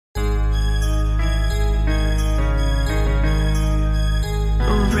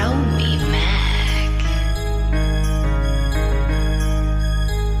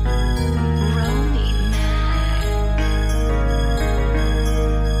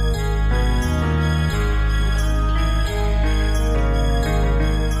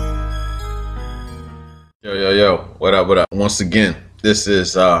Yo, what up, what up? Once again, this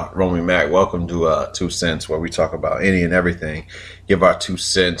is Romy Mac. Welcome to 2 Cents, where we talk about any and everything. Give our 2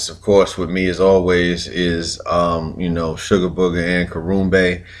 cents. Of course, with me, as always, is, Sugar Booger and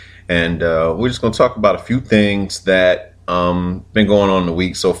Karumbe. And we're just going to talk about a few things that been going on in the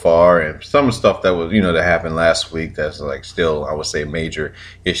week so far. And some of the stuff that was, that happened last week that's like still, I would say, major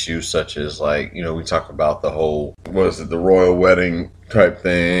issues, such as like, we talk about the whole, the royal wedding type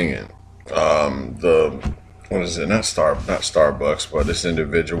thing, and what is it? Not Starbucks, but this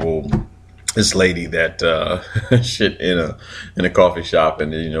lady that shit in a coffee shop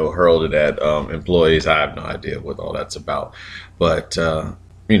and hurled it at employees. I have no idea what all that's about, but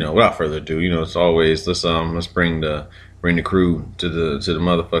without further ado, it's always let's bring the crew to the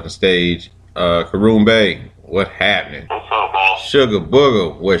motherfucking stage. Karumbe, what happening? What's up, boss? Sugar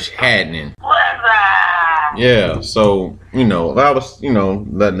Booger, what's happening? Yeah, so, I was,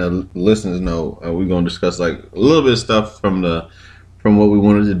 letting the listeners know we're going to discuss like a little bit of stuff from what we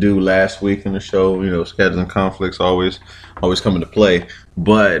wanted to do last week in the show. Scheduling conflicts always come into play.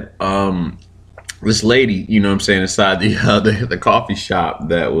 But this lady, inside the coffee shop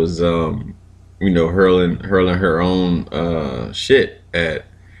that was, hurling her own shit at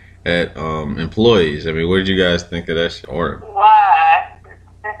employees. I mean, what did you guys think of that shit? Or why?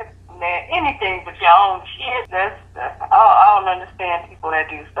 Man, anything but your own shit. I don't understand people that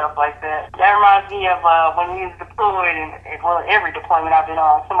do stuff like that. That reminds me of when we was deployed, and every deployment I've been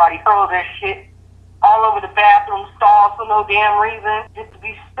on, somebody throws their shit all over the bathroom stalls for no damn reason, just to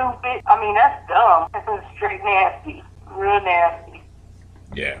be stupid. I mean, that's dumb. That's straight nasty, real nasty.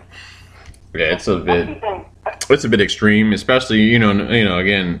 Yeah, it's a bit extreme, especially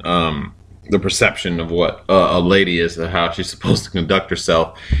again. The perception of what a lady is, how she's supposed to conduct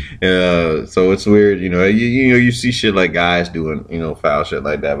herself. So it's weird, you see shit like guys doing, foul shit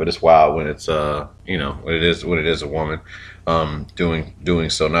like that, but it's wild when it's, when it is a woman, doing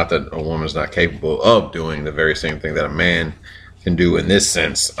so. Not that a woman's not capable of doing the very same thing that a man can do in this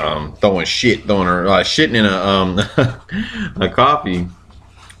sense. Throwing her, shitting in a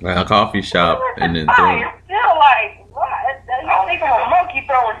coffee shop and then throwing. I think I'm a monkey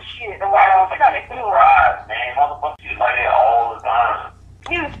throwing shit around. Man, motherfuckers shit like that all the time.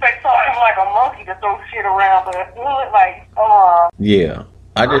 You expect something like a monkey to throw shit around, but it look like, Yeah,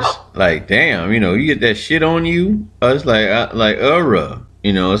 I just like, damn, you get that shit on you. It's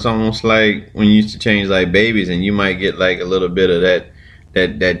it's almost like when you used to change like babies, and you might get like a little bit of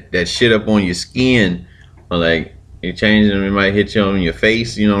that shit up on your skin, or like. You change them, it might hit you on your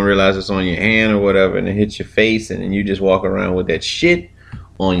face. You don't realize it's on your hand or whatever, and it hits your face, and then you just walk around with that shit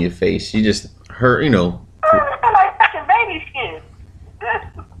on your face. You just hurt, like fucking baby skin.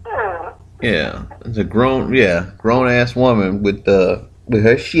 Yeah, it's a grown ass woman with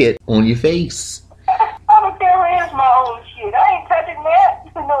her shit on your face. I don't care who is my own shit. I ain't touching that.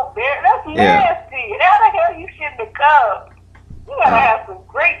 No bear. That's nasty. And how the hell you shit in the cup? You gotta have some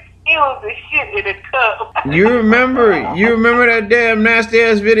great skills to shit in the cup. You remember that damn nasty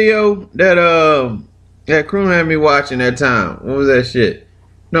ass video that crew had me watching that time? What was that shit?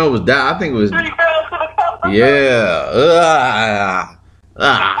 No, it was I think it was. 3 girls to the cup.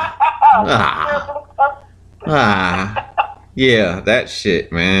 Yeah, that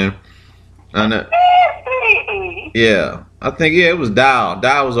shit, man. I know. Yeah, I think it was Dial.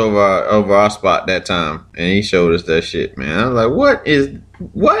 Dial was over our spot that time, and he showed us that shit, man. I was like, what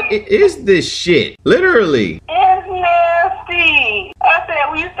is this shit? Literally. It's nasty. I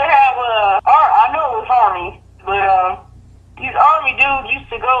said we used to have I know it was Army, but these Army dudes used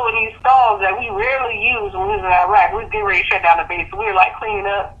to go in these stalls that we rarely used when we was in Iraq. We was getting ready to shut down the base, so we were like cleaning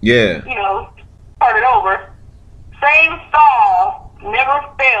up. Yeah. Start it over. Same stall, never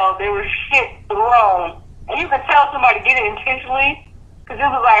failed. There was shit thrown. And you could tell somebody did it intentionally, because it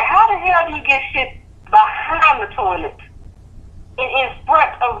was like, how the hell do you get shit behind the toilet? In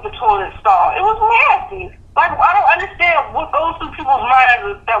front of the toilet stall. It was nasty. Like, I don't understand what goes through people's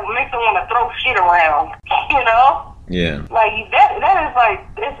minds that makes them want to throw shit around. Yeah. Like, that is like,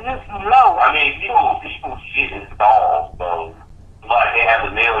 it's just low. I mean, people shit in stalls, so like they have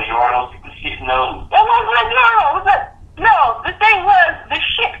the male urinals, people shit in those. It was like, no, the thing was, the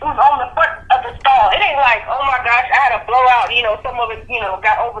shit was on the front of the stall. It ain't like, oh my gosh, I had a blowout, some of it,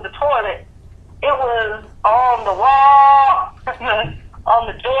 got over the toilet. It was on the wall, on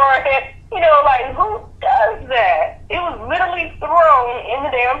the door. Like, who does that? It was literally thrown in the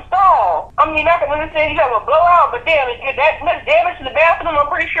damn stall. I mean, I can understand you have a blowout, but damn, if you're that much damage to the bathroom, I'm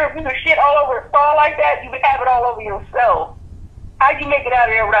pretty sure if you could shit all over a stall like that, you would have it all over yourself. How'd you make it out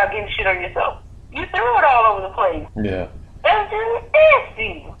of there without getting shit on yourself? You threw it all over the place. Yeah. It That's just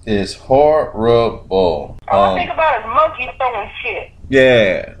nasty. It's horrible. All I think about is monkeys throwing shit.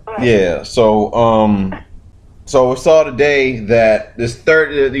 Yeah. So we saw today that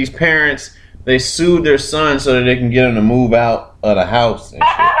these parents, they sued their son so that they can get him to move out of the house and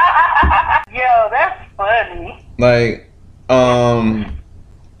shit. Yo, that's funny. Like, I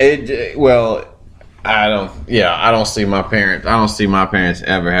don't see my parents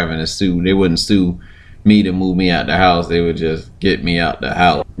ever having to sue. They wouldn't sue me to move me out the house. They would just get me out the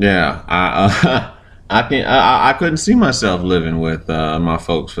house. Yeah, I couldn't see myself living with my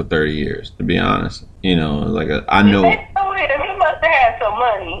folks for 30 years, to be honest. You know, I know. He must have had some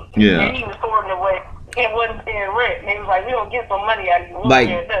money. Yeah. And he was storing away. It wasn't paying rent. And he was like, we don't get some money out of you.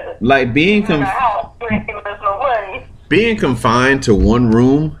 Like being being confined to one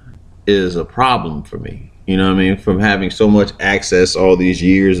room is a problem for me. You know what I mean? From having so much access all these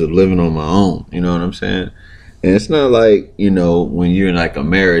years of living on my own. You know what I'm saying? And it's not like, you know, when you're in like a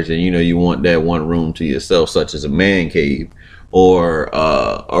marriage and, you know, you want that one room to yourself, such as a man cave or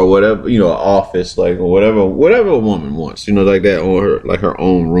whatever, you know, an office, like, or whatever a woman wants, you know, like that, or her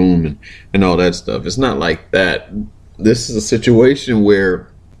own room and all that stuff. It's not like that. This is a situation where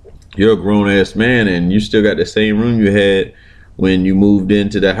you're a grown ass man and you still got the same room you had when you moved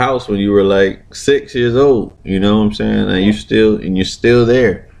into the house when you were like 6 years old. You know what I'm saying? And you're still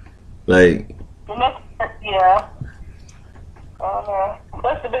there. Like, yeah.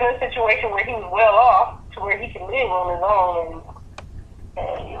 Must have been a situation where he was well off to where he can live on his own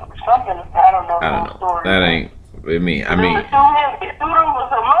and something. I don't know. Story. That ain't with me. I mean,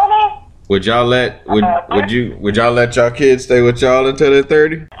 would y'all let y'all kids stay with y'all until they're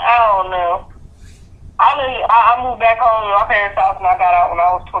 30? I don't know. I moved back home to my parents' house and I got out when I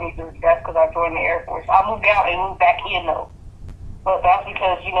was 23. That's because I joined the Air Force. I moved out and moved back in though. But that's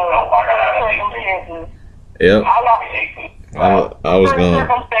because, you know, circumstances. Yep. I was gone.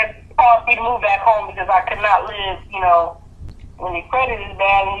 Circumstances caused me to move back home because I could not live, you know, when your credit is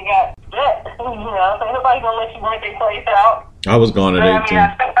bad and you got debt. You know, so nobody's gonna let you rent their place out. I was gone at 18. I mean, I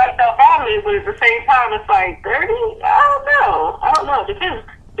spent myself out of it, but at the same time, it's like 30. I don't know.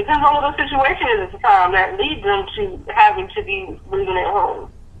 Depends on what the situation is at the time that leads them to having to be living at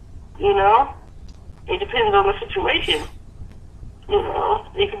home. You know, it depends on the situation. You know,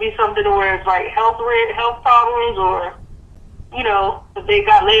 it could be something where it's like health problems, or, you know, if they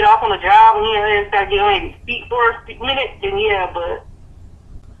got laid off on a job and, you know, they just got to get on their feet for a minute, then yeah, but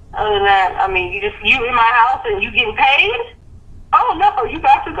other than that, I mean, you in my house and you getting paid? Oh, no, you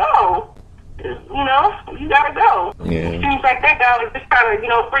got to go. You know, you got to go. Yeah. It seems like that guy was just kind of, you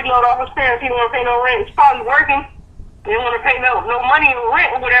know, freeload off his parents. He didn't want to pay no rent. He's probably working. They didn't want to pay no money in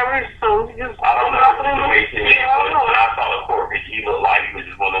rent or whatever, so he just... I don't know the situation. When I saw the court picture, he looked like he was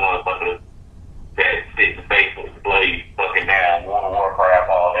just one of the motherfuckers that sit in the basement, blade fucking down, World of Warcraft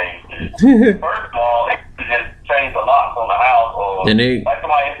all day. First of all, they just changed the locks on the house, or like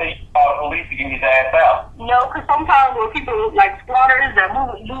somebody said, you call the police to get his ass out. No, because sometimes when people, like squatters that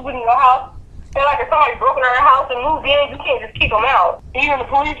move in your house, they're like, if somebody broke into their house and moved in, you can't just kick them out. Even the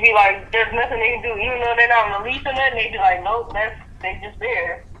police be like, there's nothing they can do. Even though they're not releasing it, they be like, nope, they just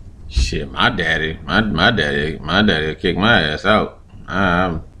there. Shit, my daddy would kick my ass out.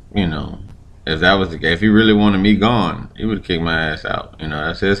 You know, if that was the case, if he really wanted me gone, he would kick my ass out. You know,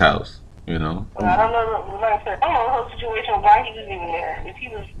 that's his house. You know. I don't know. Like I said, I don't know the whole situation why he was even there. If he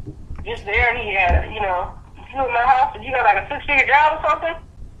was just there and he had, you know, if you in my house and you got like a 6-figure job or something.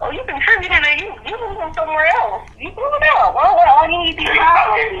 Oh, you contributed and you moving somewhere else. You moving out. Why do you need these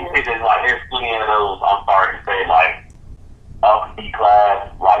houses? It's just like, there's plenty of those, I'm sorry to say, like, upper class,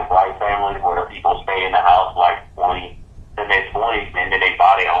 like, white families where the people stay in the house like 20, in their 20s, and then they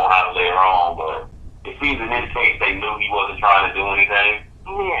buy their own house later on. But it seems in this case, they knew he wasn't trying to do anything.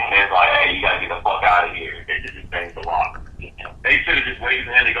 Yeah. And it's like, hey, you gotta get the fuck out of here. They just changed the lock. They should have just waited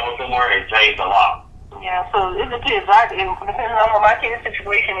for him to go somewhere and change the lock. Yeah, so it depends. Depending on what my kid's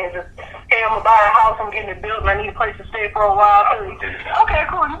situation is, hey, I'm gonna buy a house, I'm getting it built, and I need a place to stay for a while. Okay,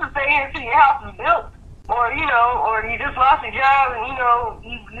 cool. You can stay here until your house is built, or you know, or you just lost your job and you know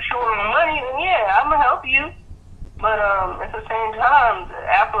you short on money. Then yeah, I'm gonna help you. But at the same time,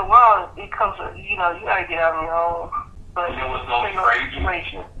 after a while, it comes. You know, you gotta get out on your own. But you know what's so crazy?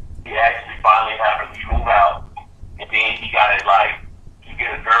 He actually finally happened to move out, and then he got it like he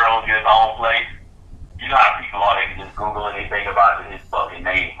get a girl, get his own place. You know how people are, they can just Google anything about it, his fucking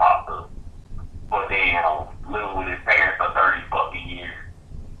name pops up. But then, living with his parents for 30 fucking years.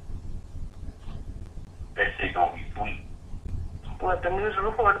 That shit gonna be sweet. What, the news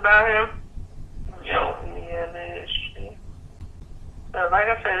report about him? Yo. Yeah, that is shit. like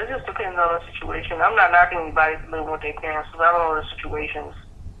I said, it just depends on the situation. I'm not knocking anybody for living with their parents because I don't know the situations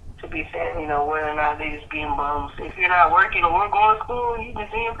to be saying, you know, whether or not they just being bums. If you're not working or going to school and you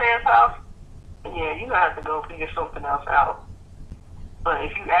just in your parents' house, yeah, you're going to have to go figure something else out. But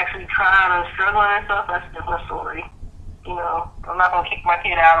if you actually trying and struggling and stuff, that's a different story. You know, I'm not going to kick my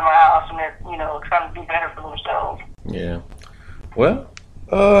kid out of my house and they're, you know, trying to do better for themselves. Yeah. Well,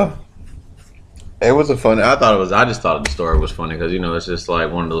 it was a funny. I just thought the story was funny because, you know, it's just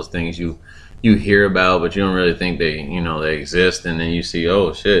like one of those things you hear about, but you don't really think they exist, and then you see,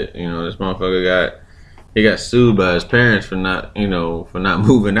 oh shit, you know, this motherfucker got sued by his parents for not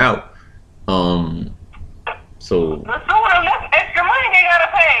moving out. So that's extra money they gotta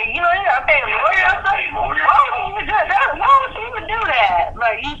pay. You know, you gotta pay a lawyer or something. Why would you even do that?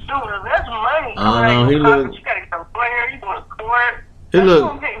 Like, you sue them, that's money. I don't know. You gotta get a lawyer. You go to court. He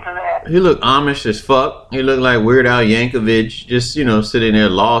looked Amish as fuck. He looked like Weird Al Yankovic, just, you know, sitting there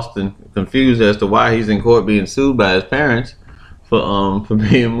lost and confused as to why he's in court being sued by his parents for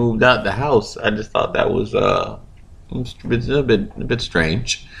being moved out the house. I just thought that was a bit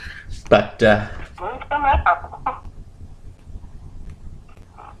strange, but move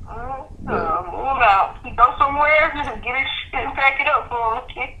out. He go somewhere, just get his shit and pack it up for him.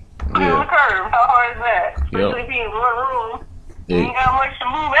 Put it on the curb. How hard is that? Especially if he in one room. You ain't got much to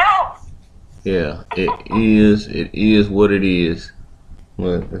move out. Yeah, it is what it is.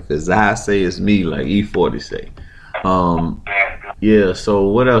 Well, if it's I say, it's me, like E40 say. Yeah. So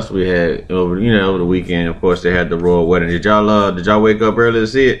what else we had over the weekend? Of course, they had the royal wedding. Did y'all wake up early to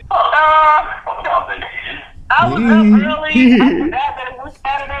see it? I was up early. I forgot that it was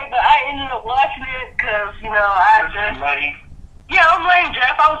Saturday, but I ended up watching it because, you know, yeah, I'm lame,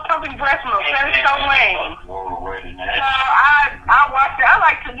 Jeff. I was pumping breast milk. That's so lame. So I watched it. I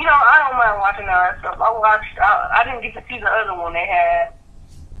like to, you know, I don't mind watching all that stuff. I didn't get to see the other one they had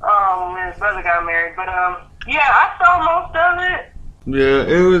when his brother got married. But, yeah, I saw most of it. Yeah,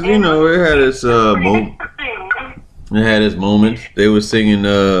 it was, you know, it had its moments. They were singing,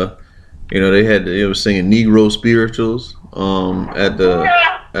 they were singing Negro spirituals at the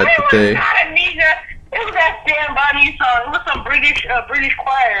thing. It was that Stand By Me song. It was some British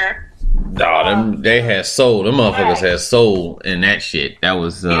choir. No, they had soul. Them motherfuckers had soul in that shit. That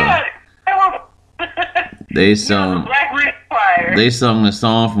was they sung. Black British choir. They sung the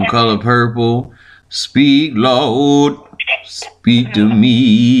song from Color Purple. Speak, Lord, speak to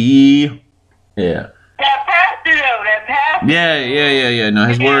me. Yeah. That pastor though. Yeah. No,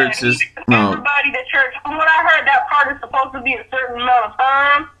 his words is no. Everybody to church. From what I heard, that part is supposed to be a certain amount of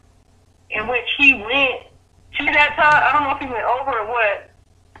time in which he went to that time. I don't know if he went over or what.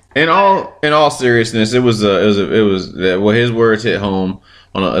 In all seriousness, it was his words hit home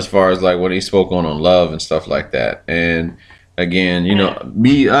on as far as like what he spoke on love and stuff like that. And again, you know,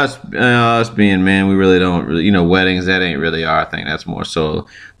 us being men, we really don't weddings, that ain't really our thing. That's more so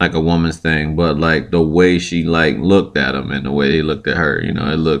like a woman's thing. But like the way she like looked at him and the way he looked at her, you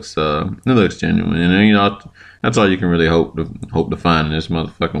know, it looks genuine. And you know, that's all you can really hope to find in this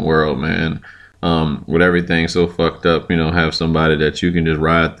motherfucking world, man. With everything so fucked up, you know, have somebody that you can just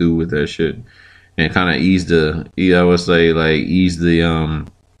ride through with that shit and kind of ease the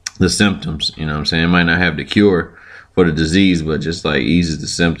symptoms. You know what I'm saying? It might not have the cure for the disease, but just like eases the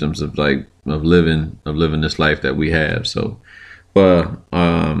symptoms of living this life that we have. So, but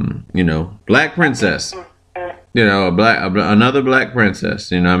you know, Black Princess, you know, another Black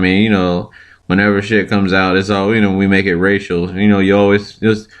Princess. You know what I mean? You know, whenever shit comes out, it's all, you know, we make it racial. You know,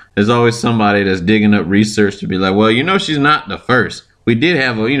 there's always somebody that's digging up research to be like, well, you know, she's not the first. We did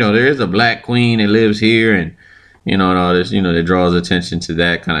have there is a black queen that lives here, and you know, and all this, you know, that draws attention to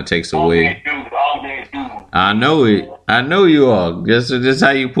that, kind of takes away. I know it. I know you all. That's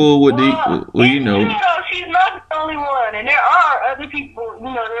how you pull with you know. You know, she's not the only one, and there are other people. You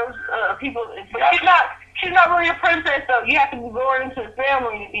know, there's people, but she's not really a princess, though. You have to be born into the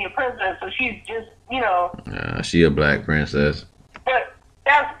family to be a princess. So she's just, you know. She a black princess. But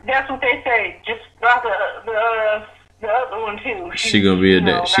that's what they say. Just about the other one too. She gonna be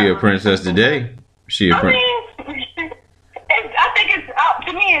a princess today. I mean, I think it's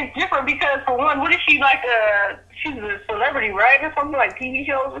to me it's different because for one, what is she like? She's a celebrity, right, or something like TV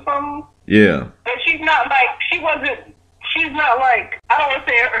shows or something. Yeah. But she's not like She's not like, I don't want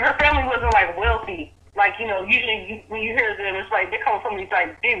to say her family wasn't like wealthy. Like, you know, usually when you hear them, it's like they come from these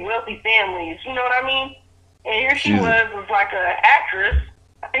like big wealthy families. You know what I mean? And here she was like an actress.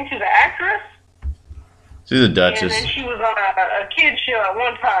 I think she's an actress. She's a duchess. And then she was on a kid's show at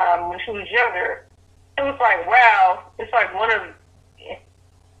one time when she was younger. It was like, wow. It's like one of,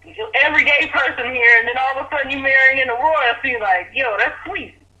 everyday person here, and then all of a sudden you marrying in the royalty, like, yo, that's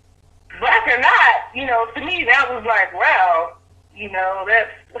sweet. Black or not, you know, to me that was like, wow, you know, that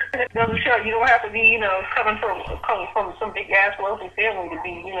doesn't show. You don't have to be, you know, coming from some big ass wealthy family to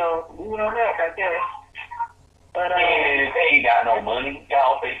be, you know, moving on that, I guess. But they ain't got no money,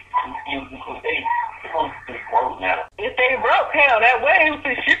 y'all. They broke now. If they broke, hell, that wedding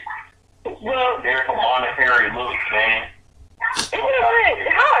for shit. Well, there's a monetary look, man. It's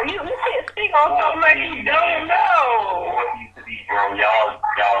hard. You can't speak on something like you don't know.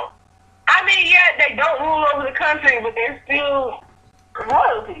 Y'all. I mean, yeah, they don't rule over the country, but they're still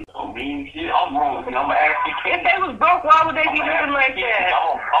royalty. I mean, shit, I'm royalty. I'm actually king. If they was broke, why would they be living like that?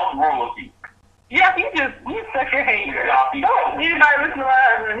 I'm royalty. Yeah, you such a hater. Don't anybody listen to my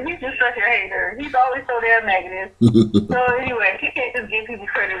husband. He's just such a hater. He's always so damn negative. So anyway, he can't just give people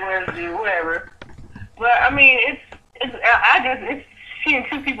credit where it's due, whatever. But I mean, it's seeing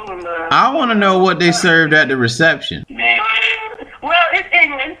two people in love. I want to know what they served at the reception. Well, it's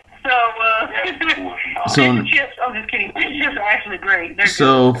England, so fish and chips. I'm just kidding. Fish and chips are actually great. They're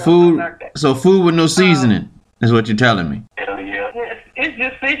so good. food with no seasoning is what you're telling me. Hell yeah. It's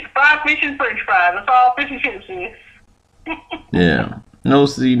just fried fish and French fries. That's all fish and chips is. Yeah, no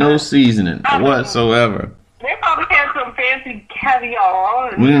seasoning whatsoever. They probably had some fancy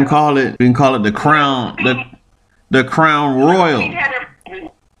caviar. We can call it the crown, the crown royal.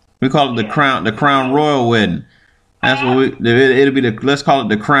 We call it the crown royal wedding. That's what it'll be let's call it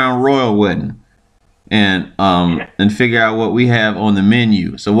the crown royal wedding. And figure out what we have on the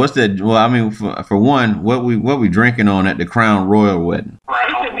menu. So what's that? Well, I mean, for one, what we drinking on at the Crown Royal wedding?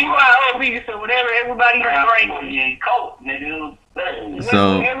 It's a BYOB, so whatever everybody is drinking.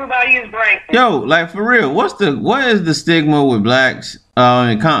 So everybody is drinking. Yo, like for real, what is the stigma with blacks?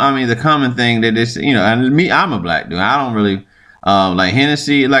 I mean, the common thing that is, you know, and me, I'm a black dude. I don't really like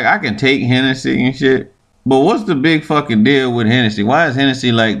Hennessy. Like I can take Hennessy and shit. But what's the big fucking deal with Hennessy? Why is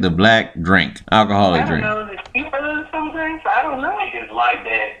Hennessy like the black drink, alcoholic drink? I don't know. Is it cheaper than some drinks? I don't know. It's like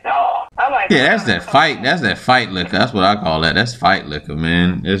that, dog. That's that fight. That's that fight liquor. That's what I call that. That's fight liquor,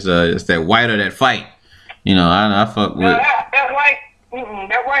 man. It's that white or that fight. You know, I fuck with.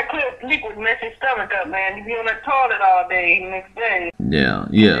 That white clear liquid mess your stomach up, man. You be on that toilet all day, next day. Yeah.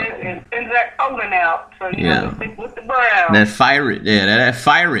 And sends that colon out. So you know, stick with the brown. That fire it, that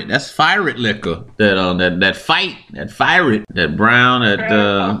fire it. That's fire it liquor. That fight, that fire it, that brown,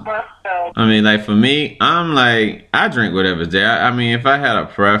 I mean, like for me, I'm like I drink whatever's there. I mean, if I had a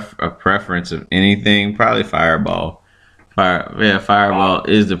preference of anything, probably Fireball. Fireball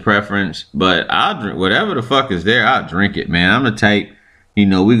is the preference, but I'll drink whatever the fuck is there. I'll drink it, man. I'm the type, you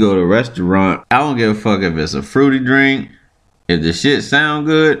know, we go to a restaurant. I don't give a fuck if it's a fruity drink. If the shit sound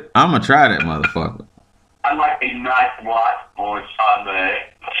good, I'm gonna try that motherfucker. I like a nice watch on Sunday.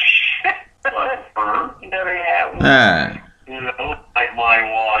 You never had one. You know, like my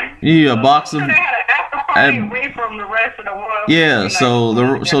wife. Yeah, a box of. They had an after party away from the rest of the world. Yeah, so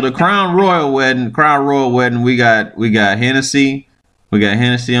the Crown Royal wedding, we got Hennessy,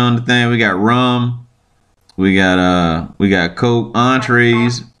 on the thing. We got rum, we got Coke,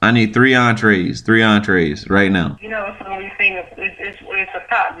 entrees. I need three entrees right now. You know, it's only thing. It's a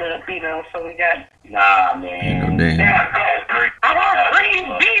potluck, you know. So we got. Nah, man. No, damn. I want green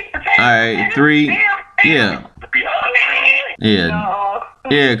beef potatoes. All right, 3. Yeah.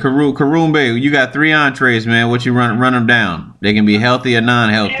 Yeah, Karoon Bay, you got 3 entrees, man. What you run them down? They can be healthy or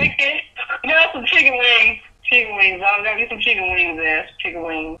non-healthy. You know, some chicken wings. I'm gonna get some chicken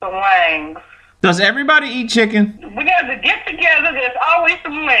wings, some wangs. Does everybody eat chicken? We gotta get together. There's always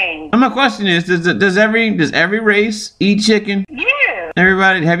some wings. And my question is, does every race eat chicken? Yeah.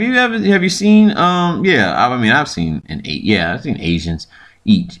 Everybody, have you seen? Yeah, I mean, I've seen I've seen Asians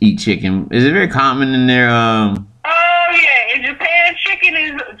eat chicken. Is it very common in their Oh yeah, in Japan, chicken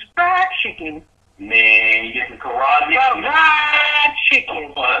is fried chicken. Man, you get some karate. Fried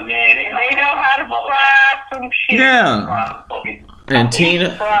chicken. Man, they know how to fry some shit. Yeah. And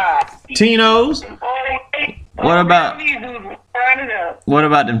Tino's? What about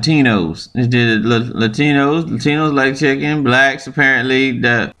them Tino's? Latinos like chicken. Blacks apparently.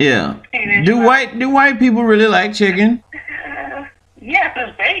 Yeah. Do white people really like chicken? Yes,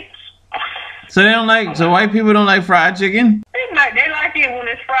 it's baked. So white people don't like fried chicken? They like it when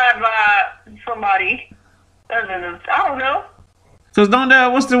it's fried by somebody. I don't know. Cause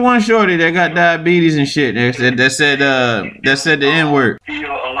what's the one shorty that got diabetes and shit? That said the N-word.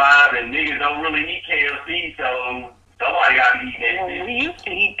 Still alive and niggas don't really eat KFC, so somebody gotta eat that shit. We used to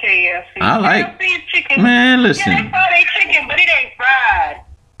eat KFC. I like KFC chicken. Man, listen. Yeah, they fry their chicken, but it ain't fried.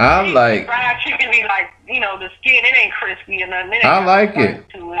 I like fried chicken. Be like, you know, the skin. It ain't crispy or nothing. I like it.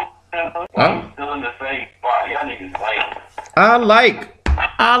 I'm still in the same spot. Y'all niggas lame.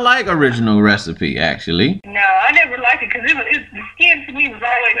 I like Original Recipe, actually. No, I never liked it because the skin to me was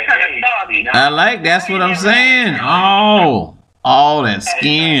always kind of soggy. That's what I'm saying. Oh, that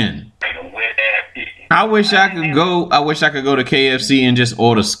skin. I wish I could go to KFC and just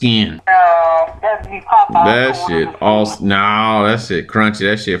order skin. No, that'd be Popeye. That shit that shit crunchy.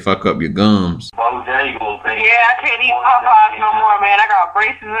 That shit fuck up your gums. Yeah, I can't eat Popeyes no more, man. I got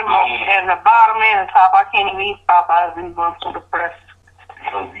braces in the bottom and the top. I can't even eat Popeyes anymore. I'm too depressed.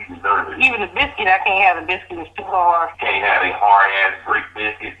 Even the biscuit, I can't have the biscuit. It's too hard. Can't have a hard ass brick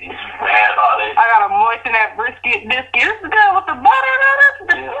biscuit and you mad about it. I gotta moisten that biscuit. This is good with the butter on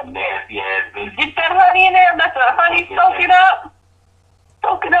it. Yeah, nasty ass biscuit. Get that honey in there. Let the honey soak it up.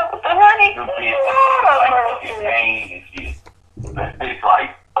 Soak it up with the honey. It's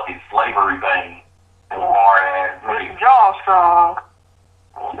like fucking slavery thing. Them hard ass bricks. Jaw strong.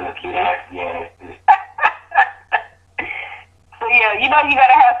 Nasty ass biscuit. So yeah, you gotta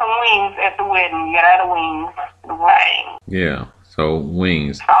have some wings at the wedding. You gotta have the wings. The wings. Yeah. So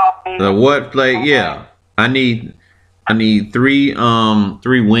wings. Sausage. The what plate? Yeah. I need three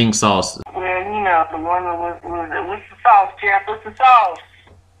wing sauces. Well, the one that was what's the sauce, Jeff? What's the sauce?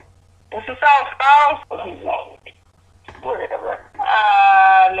 What's the sauce? Whatever.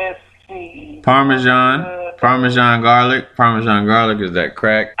 Let's see. Parmesan garlic. Parmesan garlic is that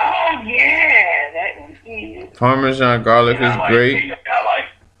crack. Oh yeah, that is. Parmesan garlic is great. I like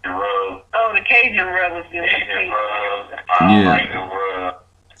the rub. Oh, the Cajun rub is good. Cajun rub. Yeah. I like the rub.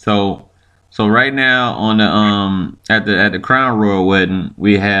 So right now on the at the Crown Royal wedding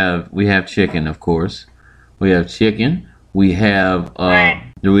we have chicken, of course. We have chicken. We have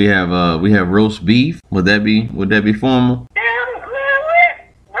we have roast beef. Would that be formal?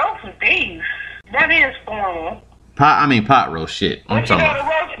 Roast beef. That is formal. Pot roast shit. I'm But talking the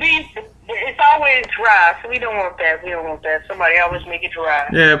roast beef, it's always dry, so we don't want that. Somebody always make it dry.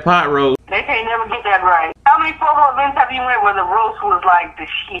 Yeah, pot roast. They can't never get that right. How many formal events have you went where the roast was like the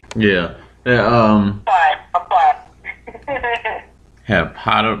shit? Yeah. Apart. Have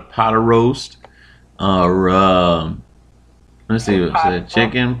pot roast. Let's see what said.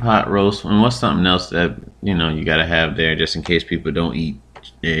 Chicken, pot roast, and what's something else that you gotta have there just in case people don't eat.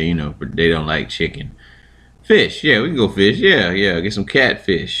 But they don't like chicken. Fish, yeah, we can go fish. Yeah, get some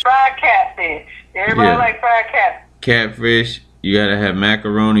catfish. Fried catfish. Everybody like fried catfish. Catfish. You gotta have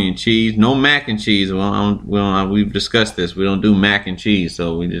macaroni and cheese. No mac and cheese. We've discussed this. We don't do mac and cheese,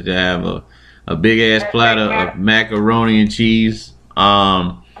 so we just have a big ass platter of macaroni and cheese.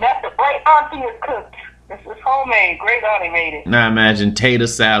 That's the great auntie is cooked. This is homemade. Great auntie made it. Now imagine tater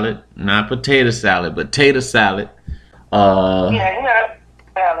salad, not potato salad, but tater salad.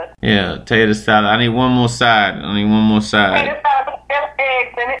 Salad. Yeah, tater salad. I need one more side. Tater salad with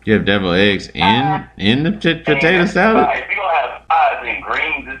eggs in it. You have deviled eggs in the potato salad? If you're going to have sides and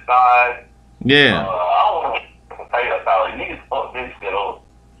greens inside, Yeah. I don't want potato salad. Niggas fuck this shit up.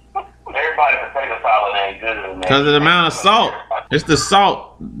 Everybody potato salad ain't good. Because of the amount of salt. It's the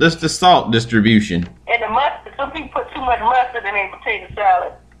salt. That's the salt distribution. And the mustard. Some people put too much mustard in their potato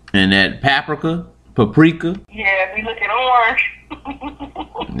salad. And that paprika. Yeah, we looking orange.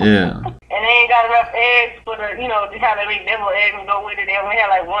 Yeah. And they ain't got enough eggs for the, how they make devil eggs and go with it. They only have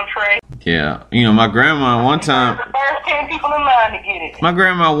like one tray. Yeah. My grandma one time. The first 10 people in line to get it. My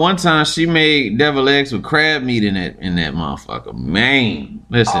grandma one time she made deviled eggs with crab meat in that motherfucker. Man,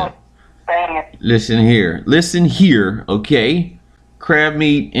 listen. Listen here, okay? Crab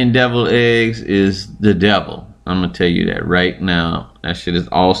meat and deviled eggs is the devil. I'm gonna tell you that right now. That shit is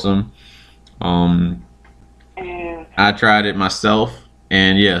awesome. I tried it myself,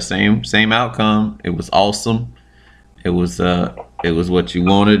 and yeah, same outcome. It was awesome. It was what you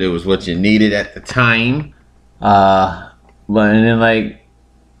wanted. It was what you needed at the time. And then like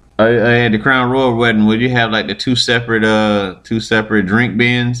I had the Crown Royal wedding. Would you have like the two separate drink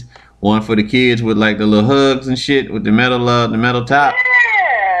bins? One for the kids with like the little hugs and shit with the metal top.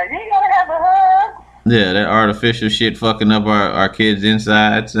 Yeah, you gotta have a hug. Yeah, that artificial shit fucking up our kids'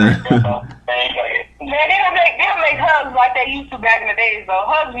 insides. Man, they don't make hugs like they used to back in the days though.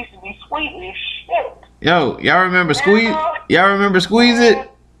 Hugs used to be sweet as shit. Yo, y'all remember Squeeze It?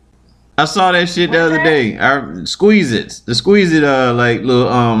 I saw that shit the other day. Squeeze It, like little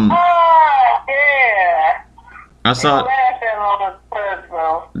Oh yeah. I saw.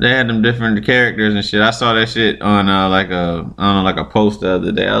 They had them different characters and shit. I saw that shit on like a post the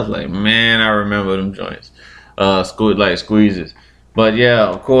other day. I was like, man, I remember them joints. Squeezes. But yeah,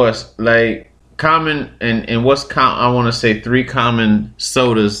 of course, like common and I want to say 3 common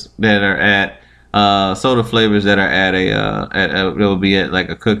sodas that are at soda flavors that are at that will be at like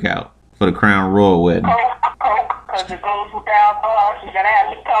a cookout for the Crown Royal wedding. Coke, because it goes with alcohol. So you gotta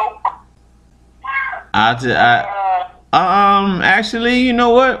have the Coke. Actually, you know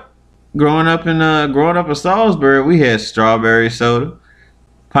what? Growing up in Salisbury, we had strawberry soda,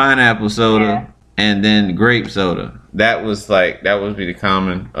 pineapple soda, and then grape soda. That would be the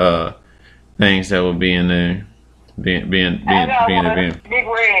common things that would be in there. Being Big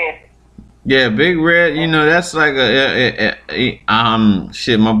Red. Yeah, Big Red. You know, that's like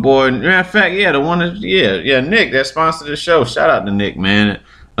shit. My boy. Matter of fact, yeah, the one that Nick that sponsored the show. Shout out to Nick, man.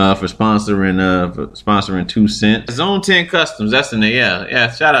 For sponsoring 2 Cents. Zone 10 Customs, that's the name.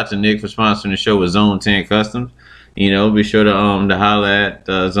 Yeah. Shout out to Nick for sponsoring the show with Zone 10 Customs. You know, be sure to holler at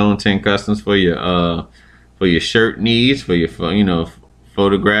Zone 10 Customs for your shirt needs, for your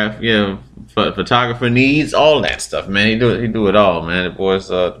photograph, photographer needs, all that stuff, man. He do it all, man.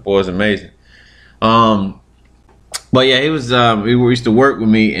 The boy's amazing. But yeah, he used to work with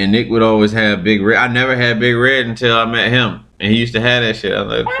me, and Nick would always have Big Red. I never had Big Red until I met him. And he used to have that shit. I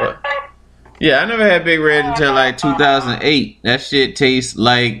was like, fuck. Yeah, I never had Big Red until like 2008. That shit tastes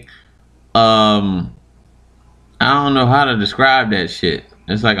like, I don't know how to describe that shit.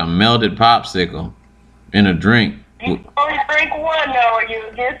 It's like a melted popsicle in a drink. You only drink one though, or you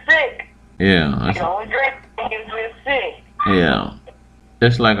get sick. Yeah. You only drink when you get sick. Yeah.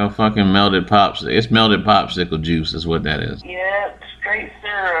 It's like a fucking melted popsicle. It's melted popsicle juice is what that is. Yeah, straight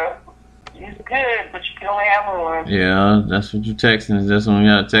syrup. It's good, but you can only have one. Yeah, that's what you Texans. That's when we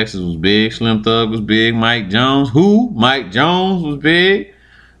got Texas was big. Slim Thug was big. Mike Jones Mike Jones was big.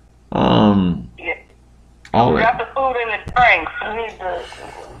 Yeah. All we that. got the food and the drinks. We need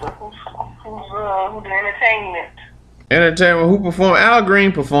who's the entertainment. Entertainment. Who performed? Al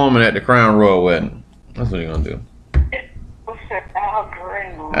Green performing at the Crown Royal wedding. That's what he gonna do. Al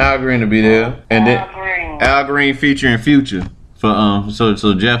Green. Al Green to be there, and then Green. Al Green featuring Future for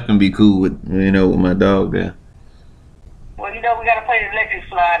so Jeff can be cool with with my dog there. Well, we gotta play the electric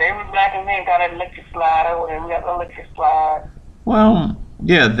slide. Every black event got an electric slide over there. We got the electric slide. Well,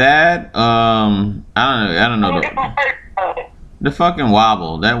 yeah, that I don't know. The fucking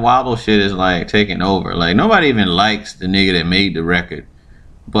wobble. That wobble shit is like taking over. Like nobody even likes the nigga that made the record,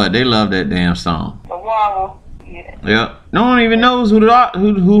 but they love that damn song. The wobble. Yeah. Yep. No one even knows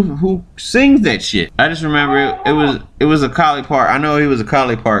who sings that shit. I just remember it was a Collie Park. I know he was a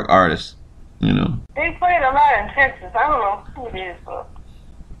Collie Park artist. You know. They played a lot in Texas. I don't know who it is, but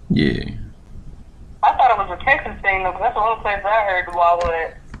yeah. I thought it was a Texas thing though, 'cause that's the only place I heard the wobble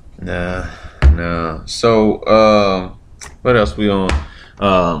at. Nah. So what else we on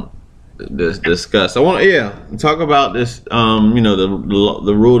discuss? I want to talk about this.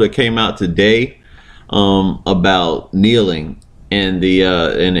 The rule that came out today. About kneeling in the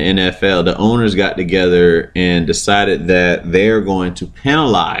NFL. The owners got together and decided that they're going to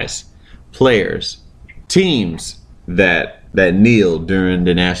penalize players, teams that kneel during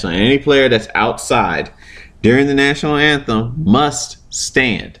the national. Any player that's outside during the national anthem must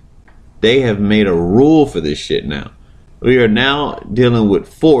stand. They have made a rule for this shit now. We are now dealing with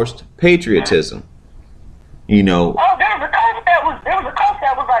forced patriotism. Oh, there was a coach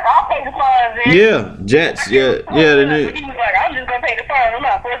that was like, I'll pay the fines. Yeah, Jets. Yeah. He was like, I'm just gonna pay the fine. I'm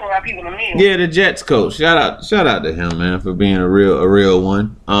not forcing my people to kneel. Yeah, the Jets coach. Shout out to him, man, for being a real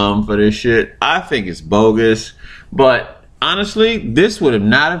one. For this shit, I think it's bogus. But honestly, this would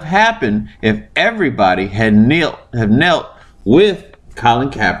not have happened if everybody had knelt with Colin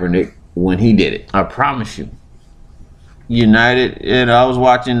Kaepernick when he did it. I promise you. United, I was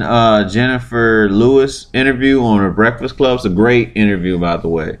watching Jennifer Lewis interview on her Breakfast Club. It's a great interview, by the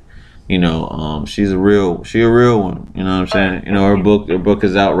way. She's a real one. You know what I'm saying? Her book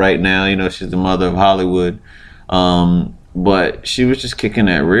is out right now. She's the mother of Hollywood. But she was just kicking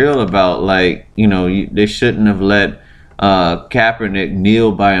that real about they shouldn't have let Kaepernick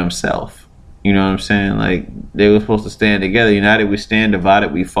kneel by himself. You know what I'm saying? Like they were supposed to stand together. United we stand,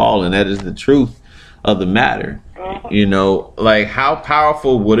 divided we fall, and that is the truth of the matter. How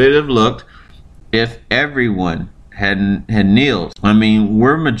powerful would it have looked if everyone had kneeled? I mean,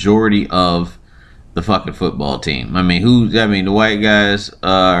 we're majority of the fucking football team. The white guys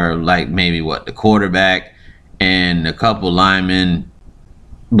are like maybe the quarterback and a couple linemen,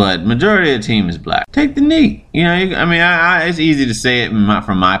 but majority of the team is black. Take the knee. It's easy to say it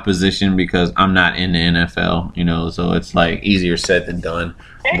from my position because I'm not in the NFL, so it's like easier said than done.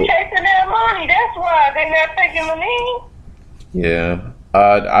 They're chasing that money. That's why they're not taking the knee. Yeah.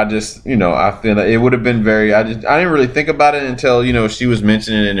 I just, I feel like it would have been I didn't really think about it until, she was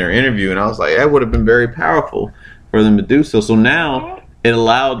mentioning it in her interview. And I was like, that would have been very powerful for them to do so. So now it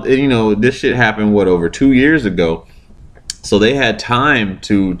allowed, this shit happened over 2 years ago. So they had time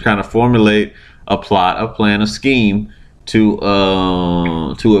to kind of formulate a plot, a plan, a scheme to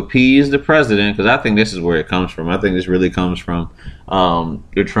appease the president, because I think this is where it comes from. I think this really comes from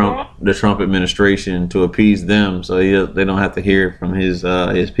the Trump administration, to appease them, so they don't have to hear from his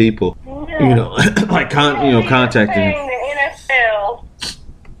people. Contacting the NFL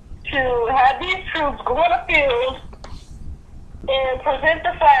to have these troops go on the field and present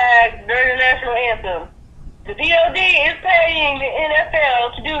the flag during the national anthem. The DOD is paying the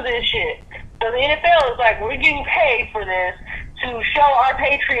NFL to do this shit. So the NFL is like, we're getting paid for this to show our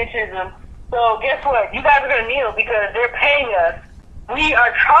patriotism. So guess what? You guys are going to kneel because they're paying us. We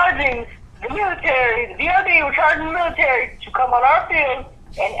are charging the military, the DOD, we're charging the military to come on our field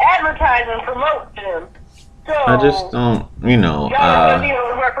and advertise and promote them. So I just don't, y'all are going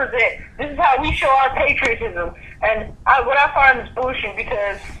to represent. This is how we show our patriotism. And what I find is bullshit,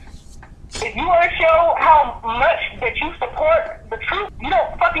 because if you want to show how much that you support the troops, you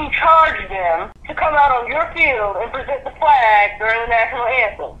don't fucking charge them to come out on your field and present the flag during the national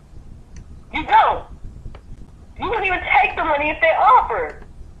anthem. You don't. You wouldn't even take the money if they offered.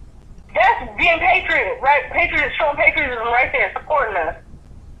 That's being patriot, right? Showing patriotism right there, supporting us.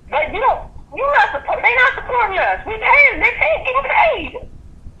 But they're not supporting us. They're getting paid.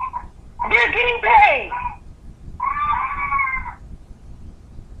 They're getting paid.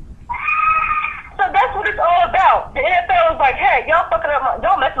 So that's what it's all about. The NFL is like, hey, y'all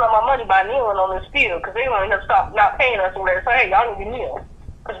y'all messing up my money by kneeling on this field, because they won't end up stop not paying us or whatever. So hey, y'all need to kneel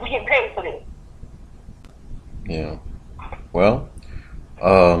because we get paid for this. Yeah. Well,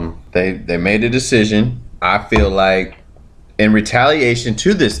 they made a decision. I feel like in retaliation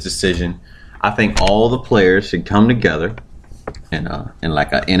to this decision, I think all the players should come together in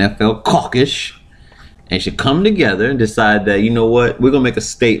like an NFL caucus. And should come together and decide that, you know what, we're going to make a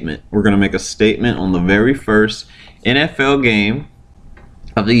statement. We're going to make a statement on the very first NFL game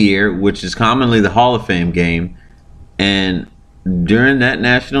of the year, which is commonly the Hall of Fame game. And during that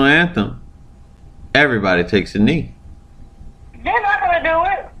national anthem, everybody takes a knee. They're not going to do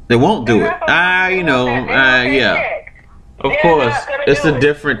it. They won't do it. Yeah. Of course, it's a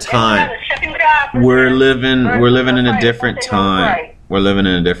different time. We're living in a different time. We're living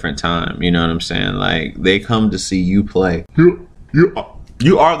in a different time. You know what I'm saying? Like, they come to see you play. You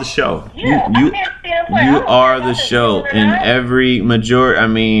are the show. Yeah, you are the show in every majority. I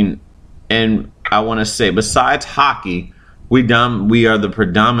mean, and I want to say, besides hockey, we are the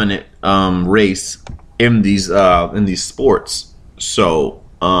predominant race in these sports. So,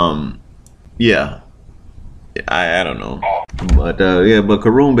 yeah. I don't know, but but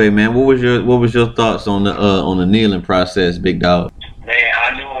Karumbe, man, what was your thoughts on the kneeling process, big dog? Man,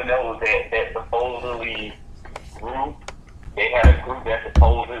 I knew that supposedly group, they had a group that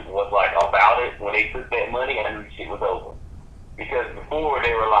supposedly was like about it. When they took that money, I knew shit was over. Because before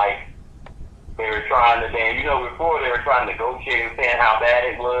they were trying to negotiate and saying how bad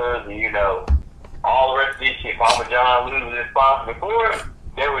it was, and all the rest of this shit. Papa John losing his sponsor. Before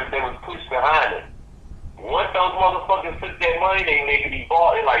there was push behind it. Once those motherfuckers took that money, they could be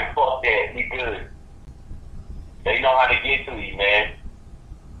bought. They like, fuck that, we good. They know how to get to you, man.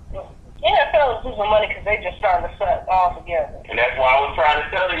 NFL is losing money because they just starting to suck all together. And that's why I was trying to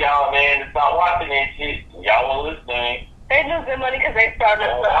tell y'all, man, to stop watching that shit. Y'all won't listen. They lose their money because they starting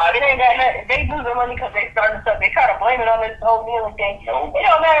to suck. It ain't got nothing. They lose their money because they starting to suck. They try to blame it on this whole kneeling thing. It don't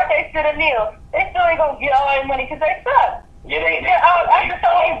matter if they sit or kneel. They still ain't gonna get all their money because they suck. After so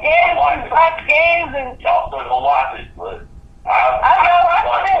many games, and y'all still gonna watch it, but I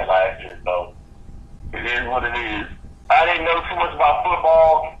watched it last year, so it is what it is. I didn't know too much about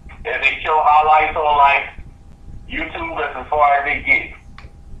football. If they show highlights on like YouTube, that's as far as they get.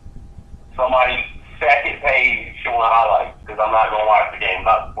 Somebody's second page showing highlights, because I'm not gonna watch the game, I'm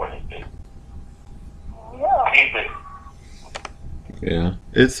not supporting it. Yeah,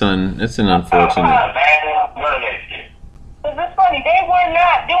 it's an unfortunate. It's funny, they were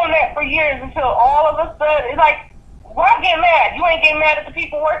not doing that for years until all of a sudden, it's like, why get mad? You ain't getting mad at the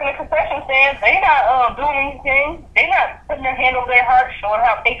people working the concession stands. They not doing anything. They not putting their hand over their heart, showing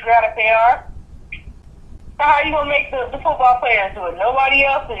how patriotic they are. So how you gonna make the football players do it? Nobody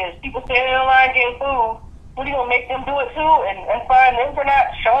else is. People standing in line getting food. What are you gonna make them do it too and fine them for not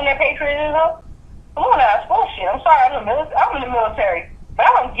showing their patriotism? Come on now, it's bullshit. I'm sorry, I'm in the military. But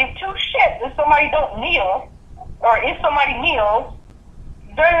I don't give two shits if somebody don't kneel. Or if somebody kneels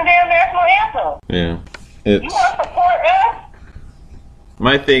during the damn national anthem. Yeah. You want to support us?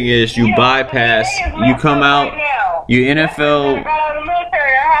 My thing is, you bypass, you come out, you NFL. Got out of the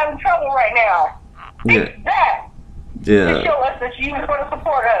military are having trouble right now. Yeah. That. to show us that you want to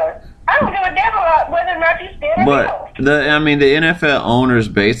support us. I don't give a damn about whether or not you stand or But the NFL owners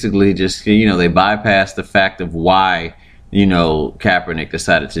basically just they bypass the fact of why Kaepernick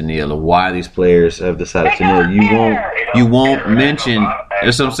decided to kneel, or why these players have decided to kneel. You won't mention.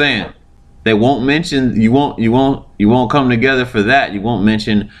 That's what I'm saying. They won't mention. You won't come together for that. You won't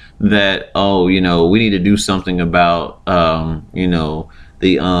mention that. Oh, we need to do something about the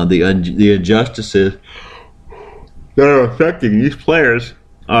injustices that are affecting these players.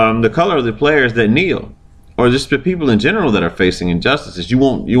 The color of the players that kneel, or just the people in general that are facing injustices. You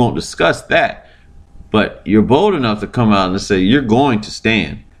won't discuss that, but you're bold enough to come out and say you're going to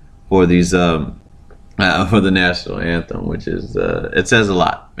stand for these for the national anthem, which is it says a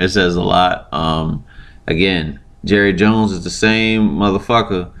lot. It says a lot. Again, Jerry Jones is the same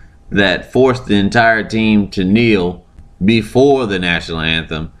motherfucker that forced the entire team to kneel before the national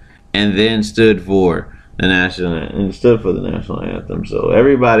anthem, and then stood for the national anthem. So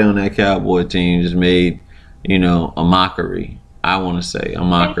everybody on that Cowboy team just made, a mockery. I want to say a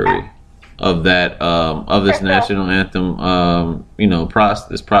mockery of that, of this national anthem,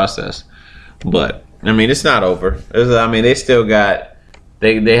 this process. But it's not over. They still got,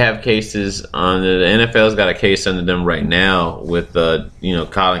 they have cases on the NFL's got a case under them right now with, Colin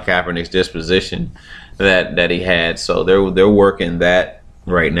Kaepernick's disposition that he had. So they're working that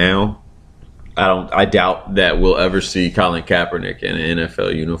right now. I doubt that we'll ever see Colin Kaepernick in an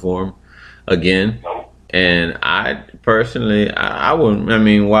NFL uniform again. And I personally, I wouldn't.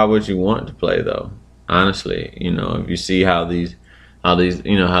 Why would you want to play though? Honestly, if you see how they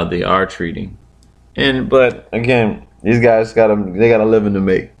are treating. But again, these guys got a living to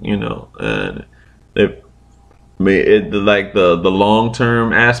make, and the long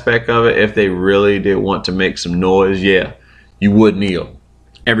term aspect of it. If they really did want to make some noise, yeah, you would kneel,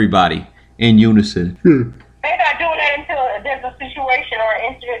 everybody. In unison. They're not doing that until there's a situation or an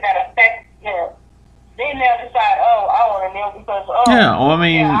incident that affects them. Then they'll decide, I want to kneel because,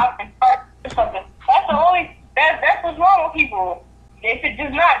 I've been part of something. That's what's wrong with people. If it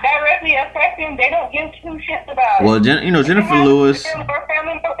does not directly affect them, they don't give two shits about it. Well, Jennifer Lewis. Family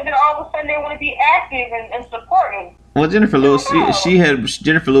members, and then all of a sudden they want to be active and supporting. Well, Jennifer Lewis,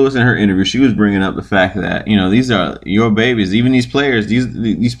 Jennifer Lewis in her interview, she was bringing up the fact that these are your babies, even these players,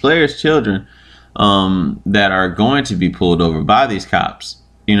 these players' children, that are going to be pulled over by these cops.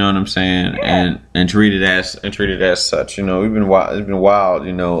 You know what I'm saying? Yeah. And treated as such. It's been wild.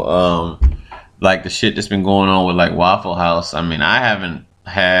 Like the shit that's been going on with like Waffle House. I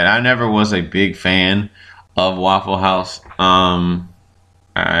never was a big fan of Waffle House.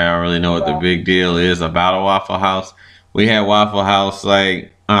 I don't really know what the big deal is about a Waffle House. We had Waffle House,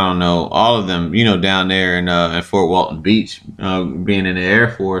 all of them, down there in Fort Walton Beach, being in the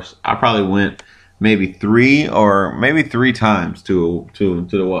Air Force. I probably went maybe three times to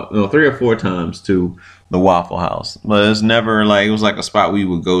the 3 or 4 times to the Waffle House. But it's never it was like a spot we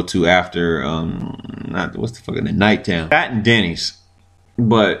would go to after, Nighttown. That and Denny's.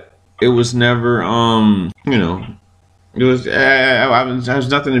 But it was never, it was I was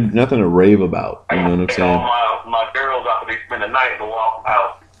nothing to rave about. You know what I'm saying? My girls out there spend the night in the Waffle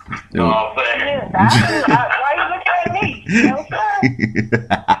House. You know what I'm saying? Why you looking at me?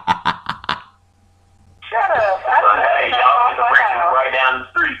 Shut up! Hey, y'all get the breakfast right down the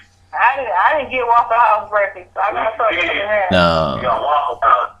street. I didn't get Waffle House breakfast, so I'm gonna start getting that. No. You got Waffle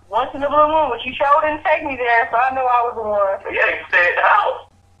House. Once in the blue moon, but you sure didn't take me there, so I knew I was the one. Yeah, you stayed at the house.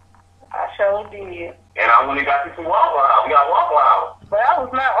 I sure did. And I went and got you some Waffle House. We got Waffle House. But I was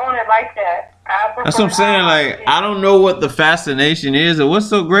not on it like that. That's what I'm saying. I don't know what the fascination is or what's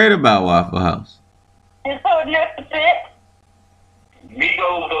so great about Waffle House. It's so magnificent. Me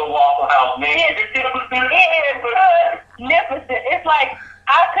go to the Waffle House, man. It is magnificent. It's like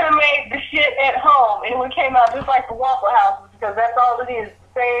I could have made the shit at home and it would came out just like the Waffle House because that's all it is.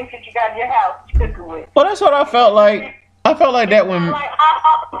 The same shit you got in your house you cooking with. Well, that's what I felt like. I felt like that when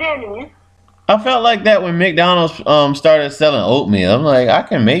McDonald's started selling oatmeal. I'm like, I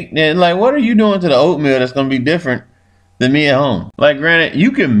can make that. Like, what are you doing to the oatmeal that's gonna be different than me at home? Like, granted,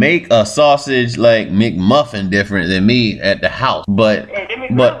 you can make a sausage like McMuffin different than me at the house, but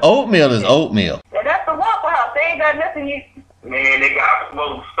oatmeal is oatmeal. And that's the Waffle House. They ain't got nothing you. Man, they got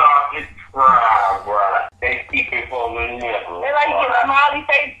smoked sausage fries, bro. They keep it for the nipple. They like get smiley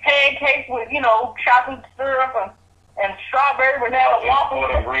face pancakes with chocolate syrup and strawberry vanilla waffles.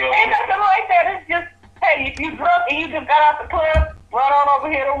 Ain't nothing like that. It's just, hey, if you drunk and you just got out the club, run on over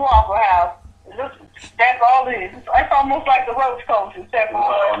here to Waffle House. That's all it is. It's almost like the roach coach, except for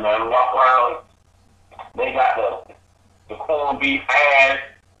Waffle House. They got the corned beef hash.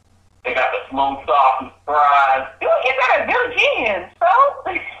 They got the smoked sausage, fries. You got a Village Inn, so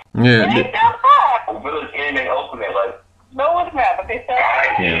Yeah. it ain't that far. Village Inn ain't open at like. No, it's not, but they sell.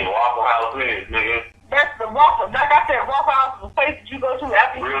 Yeah. Waffle House is, nigga. That's the Waffle. Like I said, Waffle House is a place that you go to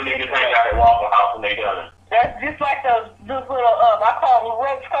after you Real get niggas hang out at Waffle House when they done it. That's just like those little, I call them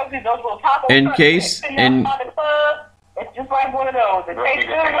roach cookies, those little taco In trucks case- that sit in- outside the club. It's just like one of those. It tastes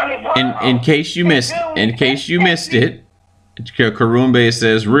good when you In case you missed it, Karumbe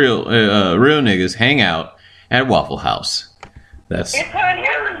says real niggas hang out at Waffle House. That's It's good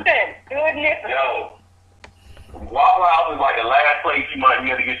goodness. Yo, Waffle House is like the last place you might be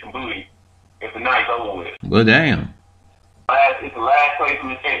able to get some booty if the night's over with. well, damn. It's the last place in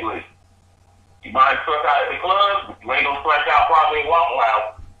the checklist. You might truck out at the club, you ain't gonna fresh out probably at Waffle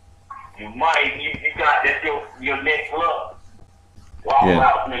House. You might, you got that's your next club. Waffle Yeah.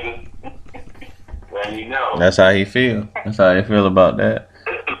 House, nigga. Well, you know. That's how he feel. That's how he feel about that.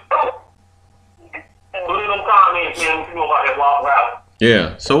 Put in them comments, man, what you know about that Waffle House.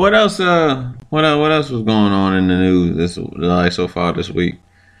 Yeah. So what else? What else was going on in the news so far this week?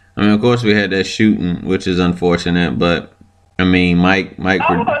 I mean, of course, we had that shooting, which is unfortunate, but I mean, Mike. I was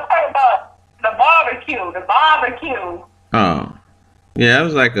going to talk about the barbecue. Oh, yeah, it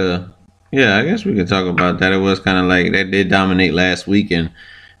was like yeah. I guess we could talk about that. It was kind of like that did dominate last week, and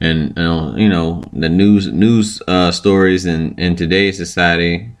the news stories in today's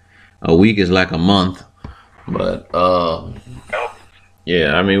society. A week is like a month, but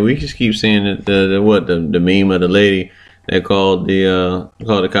yeah. I mean, we just keep seeing the meme of the lady that called the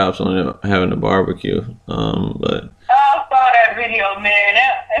cops on having a barbecue. But I saw that video, man.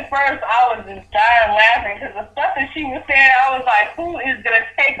 At first, I was just dying laughing because the stuff that she was saying, I was like, who is going to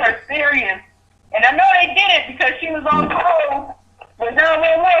take her serious? And I know they did it because she was on hold with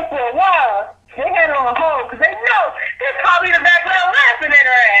 911 for a while. They had her on hold because they know they're probably in the background laughing at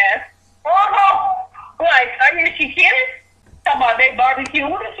her ass. Like, are she kidding? Talking about they barbecue.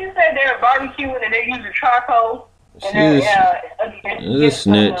 What did she say? They were barbecuing and they using charcoal. She's a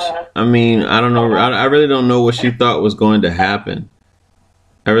snitch. I mean, I don't know. I really don't know what she thought was going to happen.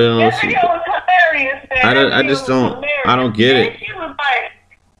 I really don't know. That video was hilarious, man. I just don't. I don't get it. She was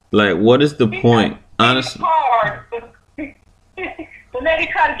like, what is the point? Honestly. Hard. The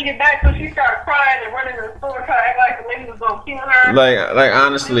lady tried to get it back, so she started crying and running to the store trying to act like the lady was gonna kill her. Like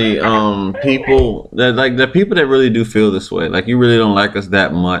honestly, people the people that really do feel this way, like you really don't like us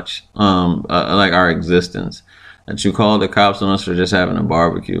that much, like our existence, that you called the cops on us for just having a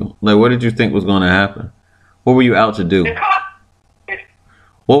barbecue. Like, what did you think was going to happen? What were you out to do?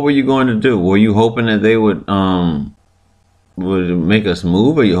 What were you going to do? Were you hoping that they would make us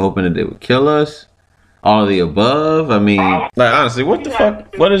move? Are you hoping that they would kill us? All of the above? I mean, like, honestly, what the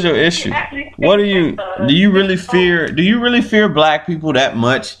fuck? What is your issue? What do you really fear black people that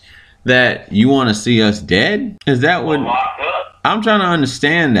much that you want to see us dead? Is that what I'm trying to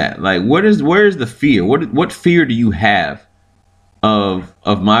understand? That, like, where's the fear? What fear do you have of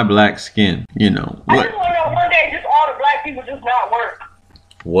my black skin? You know, I just want to know one day just all the black people just not work.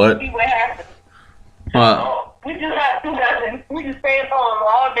 What? See what happens. We just not do nothing. We just stay at home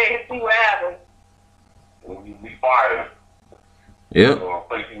all day and see what happens. We fired. Yep.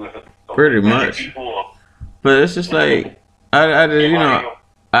 Pretty much. But it's just like I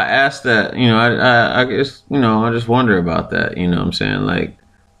asked that, I guess, I just wonder about that, you know what I'm saying? Like,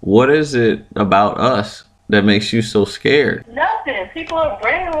 what is it about us that makes you so scared? Nothing. People are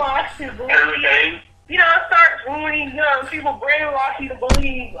brainwashed to believe. It starts when people brainwash you to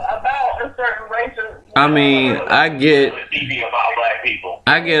believe about a certain race. I mean, I get TV about black people.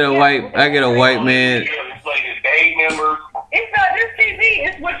 I get a white man. It's not just TV.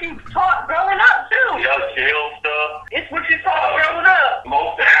 It's what you taught growing up too. Yeah, jail stuff. It's what you taught growing up.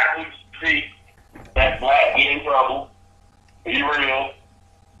 Most athletes see that black get in trouble. Be real.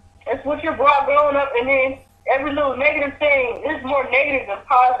 It's what you brought growing up, and then every little negative thing is more negative than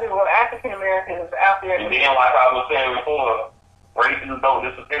positive with African Americans out there. And then, like I was saying before, racism don't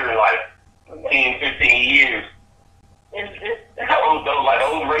disappear in like 10, 15 years. Those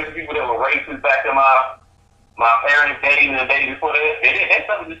racist people that were racist back in my parents' days and the days before that, that's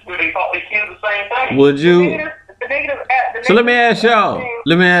something just where they thought their kids the same thing. Would you? So let me ask y'all.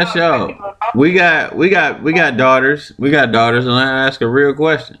 We got daughters. And I ask a real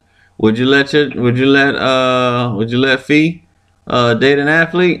question. Would you let Fee date an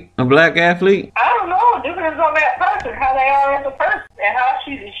athlete, a black athlete? I don't know. It depends on that person, how they are as a person, and how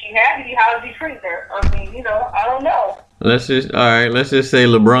is she happy? How does he treat her? I mean, I don't know. Let's just say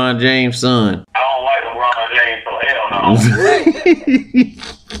LeBron James' son. I don't like LeBron James, so hell no.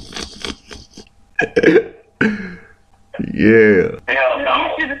 Yeah. Hell no. You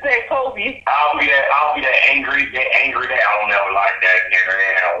should have said Kobe be. I don't be that angry that I don't ever like that nigga.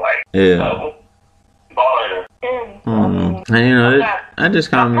 I don't like. Yeah. And And you know, I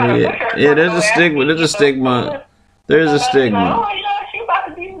just kind of yeah. There's a stigma. There's a stigma. There's a stigma.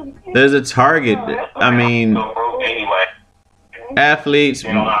 There's a target. I mean, athletes,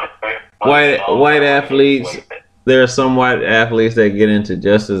 white athletes. There are some white athletes that get into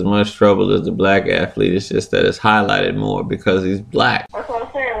just as much trouble as the black athlete. It's just that it's highlighted more because he's black. That's what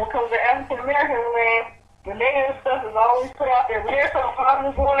I'm saying. When it comes to African Americans, man, the negative stuff is always put out there. When there's something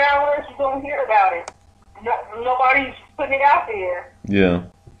positive going on, you don't hear about it. Nobody's putting it out there. Yeah.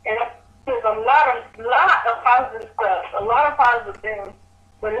 And there's a lot of positive stuff, a lot of positive things,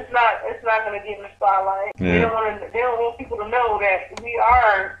 but it's not going to get in the spotlight. Yeah. They don't want people to know that we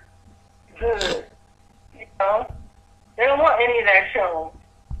are good. You know, they don't want any of that shown.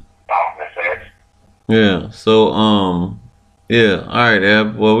 Yeah. So yeah. All right,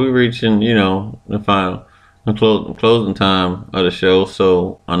 Ab. Well, we're reaching the final. Closing time of the show,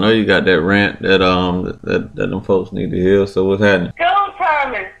 so I know you got that rant that them folks need to hear. So what's happening? School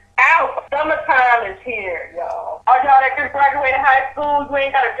time is out. Summertime is here, y'all. All y'all that just graduated high school, you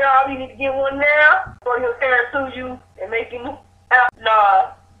ain't got a job, you need to get one now. Before your parents sue you and make you move out.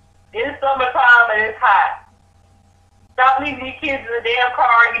 Nah, it's summertime and it's hot. Stop leaving your kids in the damn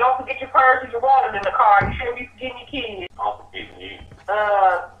car. You don't forget your purse and your wallet in the car. You shouldn't be forgetting your kids. Don't forget me.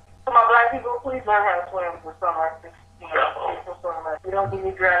 For my black people, please learn how to swim for summer. We don't get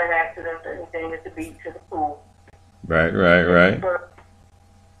any drowning accidents or anything at the beach or the pool. Right. Your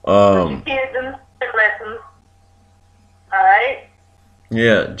kids in lessons. Alright?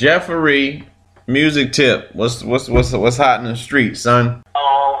 Yeah, Jeffrey, music tip. What's hot in the street, son?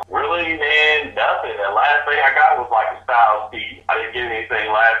 Really, man, nothing. The last thing I got was like a Styles tee. I didn't get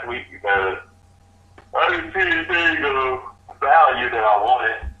anything last week because I didn't see anything of value that I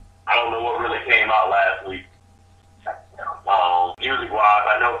wanted. I don't know what really came out last week. Music-wise,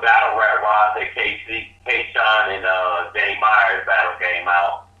 I know battle rap-wise that K-Shine and Danny Myers battle came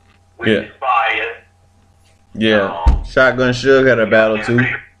out, which is fire. Yeah, Shotgun Suge had a battle too.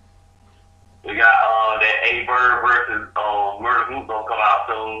 We got that A-Bird versus Murder Hoop gonna come out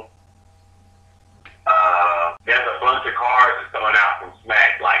soon. There's a bunch of cards that's coming out from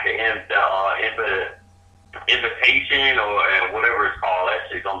Smack, like the invitation or whatever it's called. That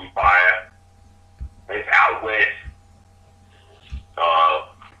shit's gonna be fire. It's out west. I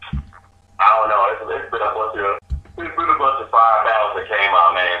don't know. It's been a bunch of fire battles that came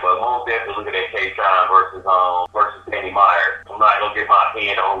out, man. But most definitely looking at K-Shine versus Danny Myers. I'm not gonna get my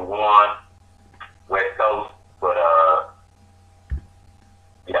opinion on one West Coast, but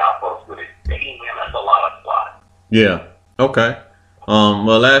yeah, I'll post with it. Damn, that's a lot of plot. Yeah. Okay.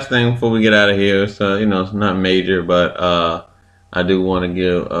 Well, last thing before we get out of here, so it's not major, but I do want to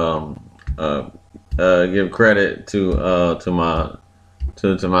give credit to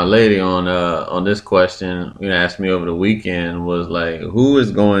my lady on this question. Asked me over the weekend was like, who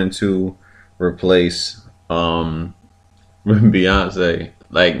is going to replace Beyonce?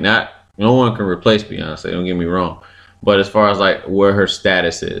 Like, no one can replace Beyonce. Don't get me wrong, but as far as like where her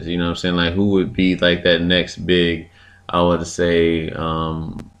status is, you know what I'm saying? Like, who would be like that next big? I would say,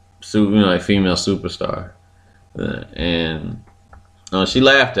 like female superstar, and she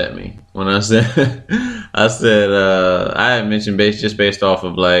laughed at me when I said, I had mentioned based off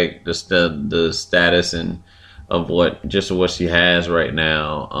of like the status and of what she has right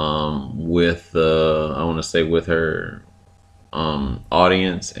now, with I want to say with her,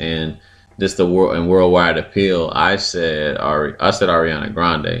 audience and just the worldwide appeal. I said Ariana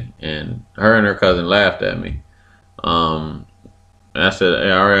Grande, and her cousin laughed at me. I said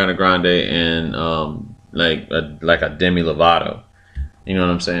Ariana Grande and like a Demi Lovato, you know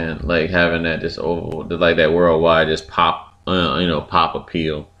what I'm saying? Like having that like that worldwide just pop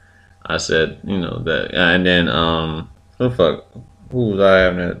appeal. I said that, and then who was I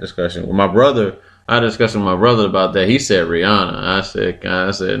having that discussion with? My brother. I had a discussion with my brother about that. He said Rihanna. I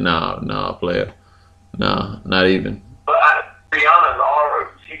said no, player, no, not even. But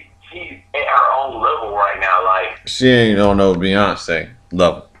Rihanna's she's at her own level right now. Like, she ain't on no Beyonce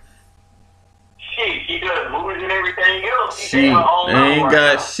level. She does movies and everything else. She ain't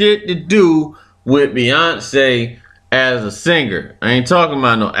got shit to do with Beyonce as a singer. I ain't talking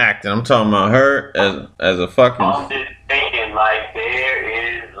about no acting. I'm talking about her as a fucking. I'm just thinking, like,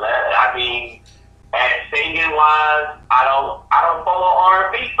 as singing wise, I don't follow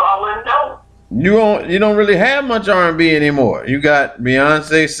R&B, so I wouldn't know. You don't really have much R&B anymore. You got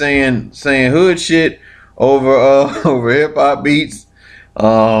Beyonce saying hood shit over hip hop beats.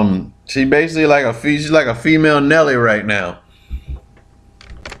 She basically she's like a female Nelly right now.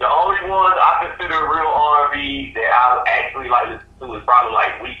 The only first ones I consider real R&B that I actually like listen to is probably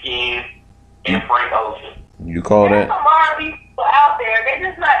like Weeknd and Frank Ocean. You call There's that? some R&B people out there. They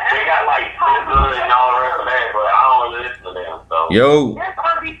just not. They got like good and all the rest of that, but I don't really listen to them. So Yo, There's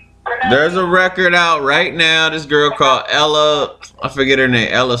R&B. there's a record out right now. This girl called Ella, I forget her name,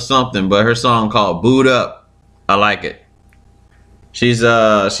 Ella something, but her song called "Boot Up." I like it. She's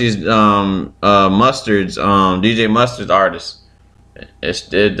Mustard's DJ Mustard's artist.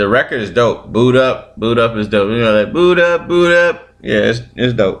 The record is dope. Boot Up is dope. You know that boot up. Yeah,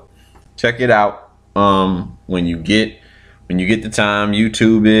 it's dope. Check it out. When you get the time,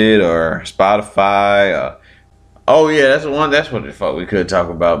 YouTube it or Spotify. Oh yeah, that's the one. That's what the fuck we could talk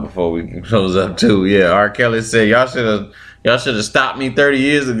about before we close up too. Yeah, R. Kelly said y'all should have stopped me 30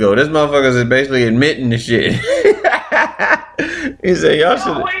 years ago. This motherfucker is basically admitting the shit. He said y'all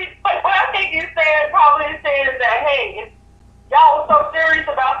should. What I think you're saying probably is that, hey, if y'all was so serious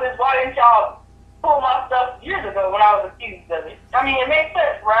about this, why didn't y'all pull my stuff years ago when I was accused of it? I mean, it makes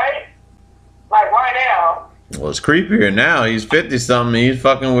sense, right? Like right now. Well, it's creepier now. He's 50 something. He's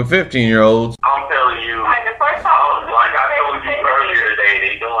fucking with 15-year-olds. I'm telling you, Like the first time, like I told you earlier today,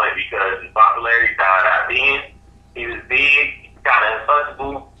 they doing it because his popularity died out. Then he was big, kind of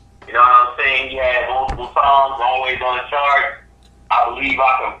untouchable. You know what I'm saying? He had multiple songs, always on the chart. I Believe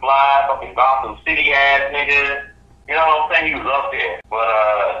I Can Fly, fucking Gotham City ass nigga. You know what I'm saying? He was up there,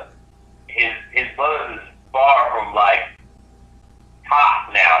 but his buzz is far from like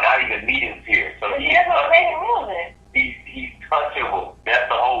top now. Not even mediums here. So he's touchable. That's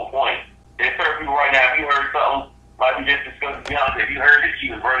the whole point. There's certain people right now. If you heard something like we just discussed with Beyonce, if you heard that she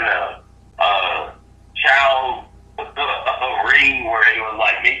was running a child ring where they was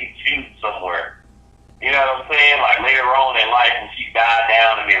like making shoes somewhere. You know what I'm saying? Like later on in life when she died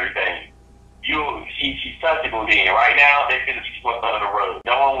down and everything. She's touchable then. Right now, they feel she's swept under the rug.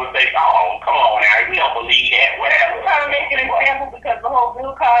 No one would say, oh, come on now, we don't believe that, whatever. I'm trying to make an example because the whole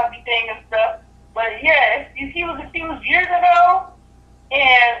Bill Cosby thing and stuff. But yeah, if he was years ago,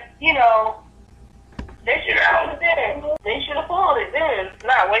 and you know, they should have pulled it then. They should have pulled it then.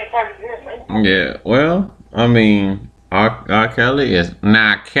 Not wait 30 years later. Yeah, well, I mean, R. Kelly is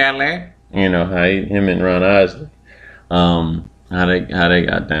not Kelly. You know how him and Ron Isley, how they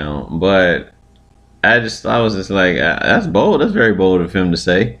got down. But I was just like, that's bold. That's very bold of him to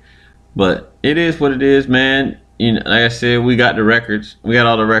say. But it is what it is, man. You know, like I said, we got the records. We got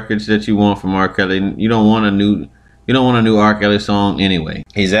all the records that you want from R. Kelly. You don't want a new R. Kelly song anyway.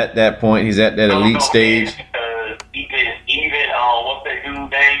 He's at that point. He's at that elite stage. Even what's that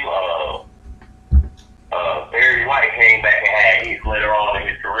dude's name? Barry White came back and had hits later on in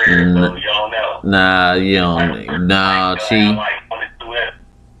his career, so you don't know. Nah, you don't. Nah, see.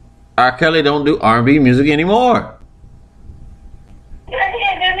 R. Kelly don't do R&B music anymore. Yeah, he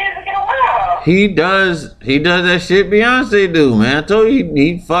ain't done music in a while. He does that shit Beyonce do, man. I told you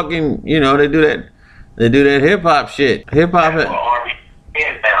he fucking, you know, they do that hip hop shit. Hip hop.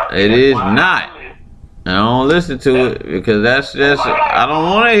 It is not. I don't listen to it because that's just. I don't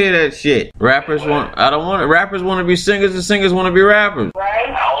want to hear that shit. Rappers want to be singers and singers want to be rappers. Right?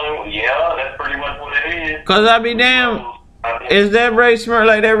 Yeah, that's pretty much what it is. Cause I be damn. Is that Ray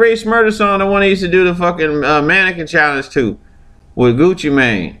Smurder song the one he used to do the fucking mannequin challenge to with Gucci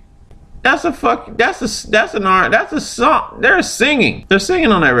Mane? That's a song. They're singing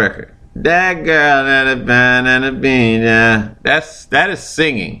on that record. That girl and a band and a bean. That is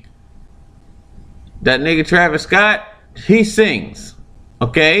singing. That nigga Travis Scott, he sings.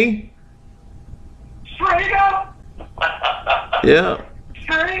 Okay? Straight up. Yeah.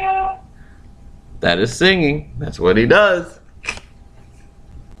 Straight up. That is singing. That's what he does.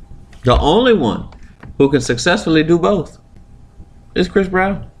 The only one who can successfully do both is Chris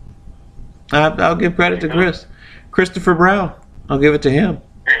Brown. I'll give credit to Christopher Brown. I'll give it to him.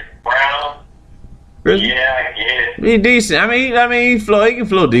 Chris Brown? Chris, Yeah, I guess. He's decent. I mean, he can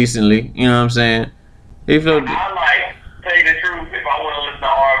flow decently. You know what I'm saying? He flow. I like, tell you the truth, if I want to listen to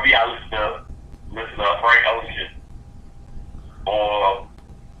R&B, I listen to Frank Ocean or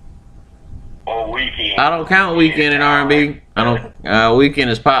Weeknd. I don't count Weeknd in R&B. I don't. Weeknd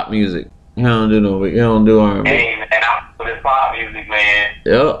is pop music. He don't do R&B. Hey man, I put his pop music, man.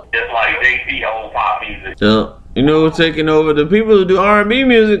 Yep. Just like JT old pop music. Yep. You know what's taking over? The people who do R&B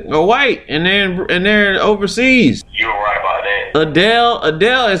music are white, and they're overseas. You were right about that.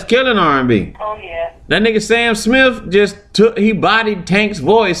 Adele is killing R&B. Oh yeah. That nigga Sam Smith he bodied Tank's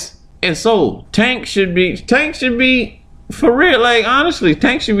voice and sold. Tank should be for real. Like honestly,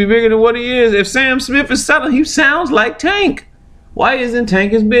 Tank should be bigger than what he is. If Sam Smith is selling, he sounds like Tank. Why isn't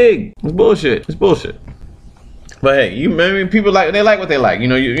Tank as big? It's bullshit. But hey, I mean, people they like what they like. You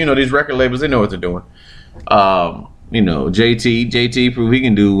know, these record labels, they know what they're doing. You know, JT prove he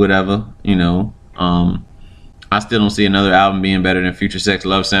can do whatever. You know, I still don't see another album being better than Future Sex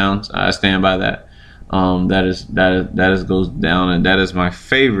Love Sounds. I stand by that. That goes down, and that is my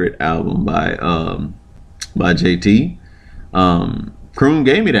favorite album by JT. Kroon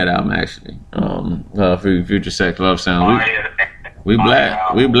gave me that album actually. Future Sex Love Sounds. We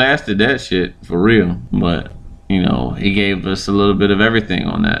blasted that shit for real, but you know, he gave us a little bit of everything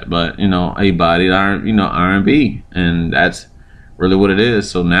on that. But you know, he bodied R&B, and that's really what it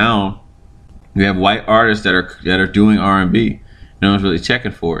is. So now we have white artists that are doing R&B. No one's really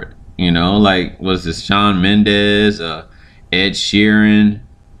checking for it. You know, like was this Shawn Mendes, Ed Sheeran?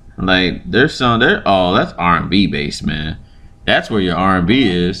 Like that's R&B based, man. That's where your R&B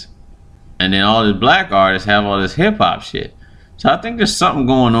is, and then all these black artists have all this hip hop shit. So I think there's something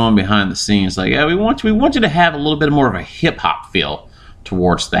going on behind the scenes. Like, yeah, we want you to have a little bit more of a hip hop feel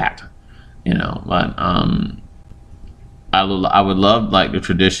towards that, you know. But I would love like the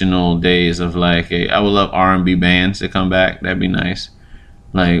traditional days of like I would love R&B bands to come back. That'd be nice.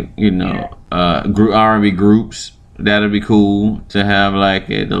 Like, you know, R&B groups. That'd be cool to have like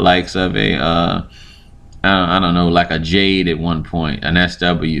the likes of a I don't know, like a Jade at one point, an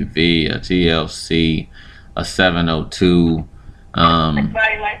SWV, a TLC, a 702.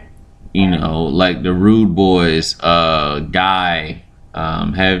 You know, like the Rude Boys, Guy,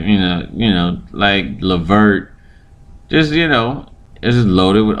 have you know, like Levert, just you know, it's just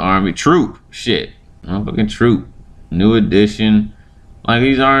loaded with R&B. Troop, shit, motherfucking Troop, New Edition, like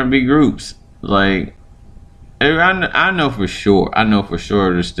these R&B groups. Like, I know for sure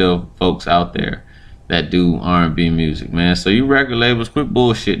there's still folks out there that do R&B music, man. So you record labels, quit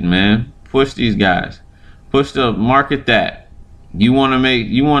bullshitting, man. Push these guys, market that. You want to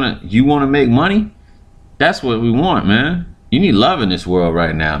make money? That's what we want, man. You need love in this world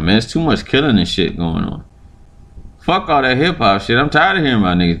right now, man. It's too much killing and shit going on. Fuck all that hip hop shit. I'm tired of hearing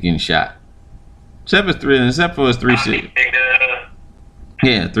about niggas getting shot. Except for his 3-6.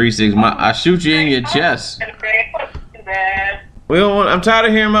 Yeah, 3-6. I shoot you in your chest. I'm tired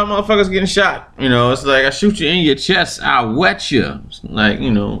of hearing about motherfuckers getting shot. You know, it's like I shoot you in your chest, I'll wet you. Like, you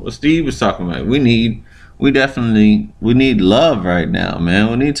know, what Steve was talking about. We need love right now,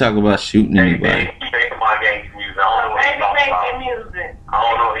 man. We need to talk about shooting anybody.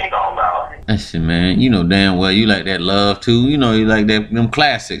 Listen, man, you know damn well you like that love too. You know you like them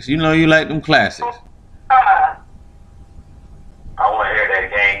classics. You know you like them classics. I want to hear that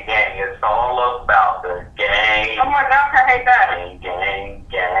gang. It's all about the gang. Oh my God, I hate that. Gang.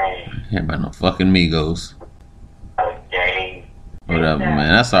 I hear about no fucking Migos. Gang. Whatever,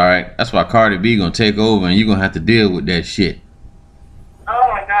 man. That's all right. That's why Cardi B gonna take over, and you gonna have to deal with that shit. Oh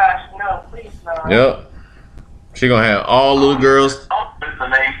my gosh, no, please no. Yep. She gonna have all little girls. It's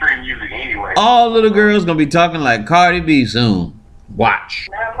mainstream music anyway. All little girls gonna be talking like Cardi B soon. Watch.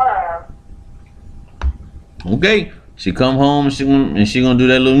 Okay. She come home and she gonna do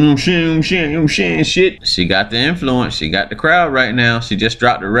that little shit. She got the influence. She got the crowd right now. She just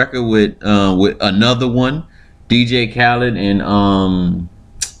dropped a record with another one. DJ Khaled and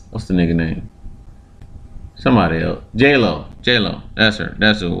what's the nigga name? Somebody else. J-Lo. That's her.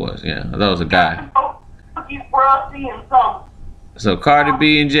 That's who it was. Yeah, that was a guy. So Cardi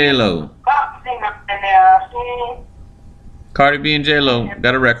B and J-Lo. Cardi B and J-Lo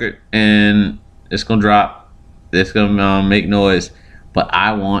got a record, and it's gonna drop. It's gonna make noise. But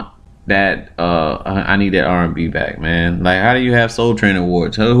I want that. I need that R&B back, man. Like, how do you have Soul Train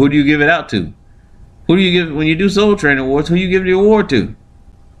Awards? Who do you give it out to? Who do you give when you do Soul Train Awards? Who you give the award to?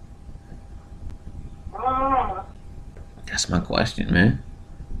 That's my question, man.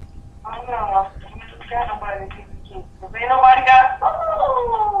 I don't know. Ain't nobody got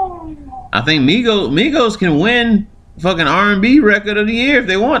soul. I think Migos can win fucking R&B record of the year if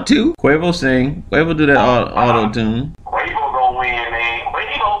they want to. Quavo sing. Quavo do that auto tune. Quavo gonna win, man.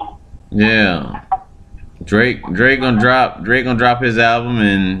 Quavo. Yeah. Drake gonna drop his album,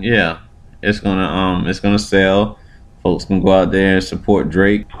 and yeah, it's gonna sell. Folks can go out there and support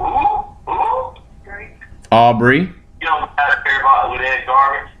Drake. Drake. You Aubrey. don't gotta care about with that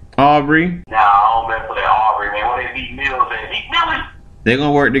garbage. Aubrey. Nah, I don't mess with that Aubrey, man. What is Meek Mills at? Meek Mills. They're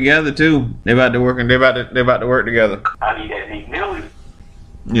gonna work together too. They about to work together. I need that Meek Mills.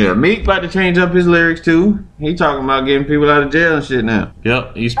 Yeah, Meek about to change up his lyrics too. He talking about getting people out of jail and shit now.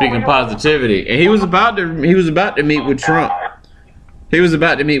 Yep, he's speaking positivity. And he was about to meet with Trump.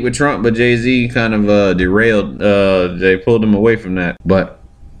 But Jay-Z kind of derailed. They pulled him away from that. But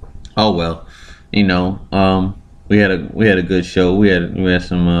oh well, you know, we had a good show. We had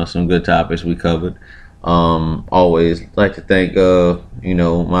some good topics we covered. Always like to thank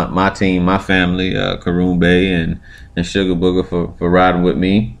my team, my family, Karoon Bay and Sugar Booger for riding with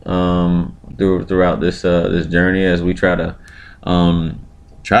me throughout this journey as we try to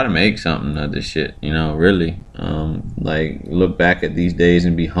make something of this shit. Really, like look back at these days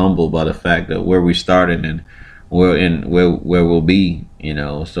and be humbled by the fact that where we started and where we'll be.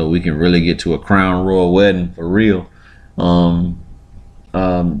 So we can really get to a crown royal wedding for real.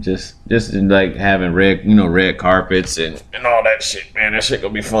 Just like having red carpets and all that shit, man. That shit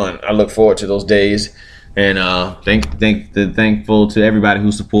gonna be fun. I look forward to those days, and thankful to everybody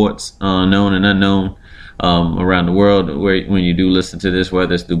who supports known and unknown around the world. When you do listen to this,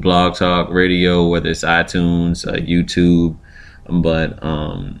 whether it's through Blog Talk Radio, whether it's iTunes, YouTube, but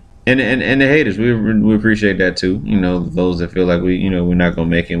and the haters, we appreciate that too. Those that feel like we're not gonna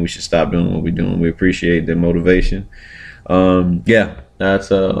make it, and we should stop doing what we're doing. We appreciate the motivation. Yeah.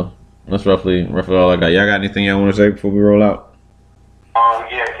 That's roughly all I got. Y'all got anything y'all want to say before we roll out?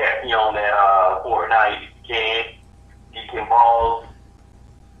 Yeah, catch me on that Fortnite you can balls,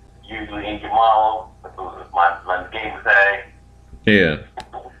 usually in your mom. My game tag. Yeah.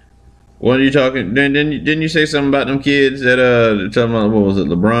 What are you talking? Didn't you say something about them kids that talking about, what was it,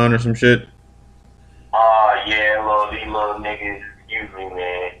 LeBron or some shit? Yeah, these little niggas, excuse me,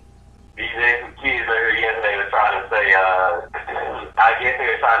 man. These some kids over yesterday were trying to say, I guess they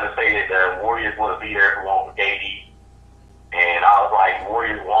were trying to say that the Warriors would be there if it weren't for KD. And I was like,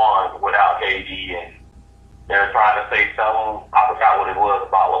 Warriors won without KD, and they were trying to say something, I forgot what it was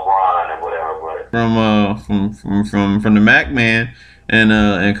about LeBron or whatever, but From the Mac Man and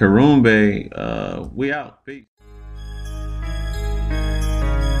Karoon Bay, we out. Peace.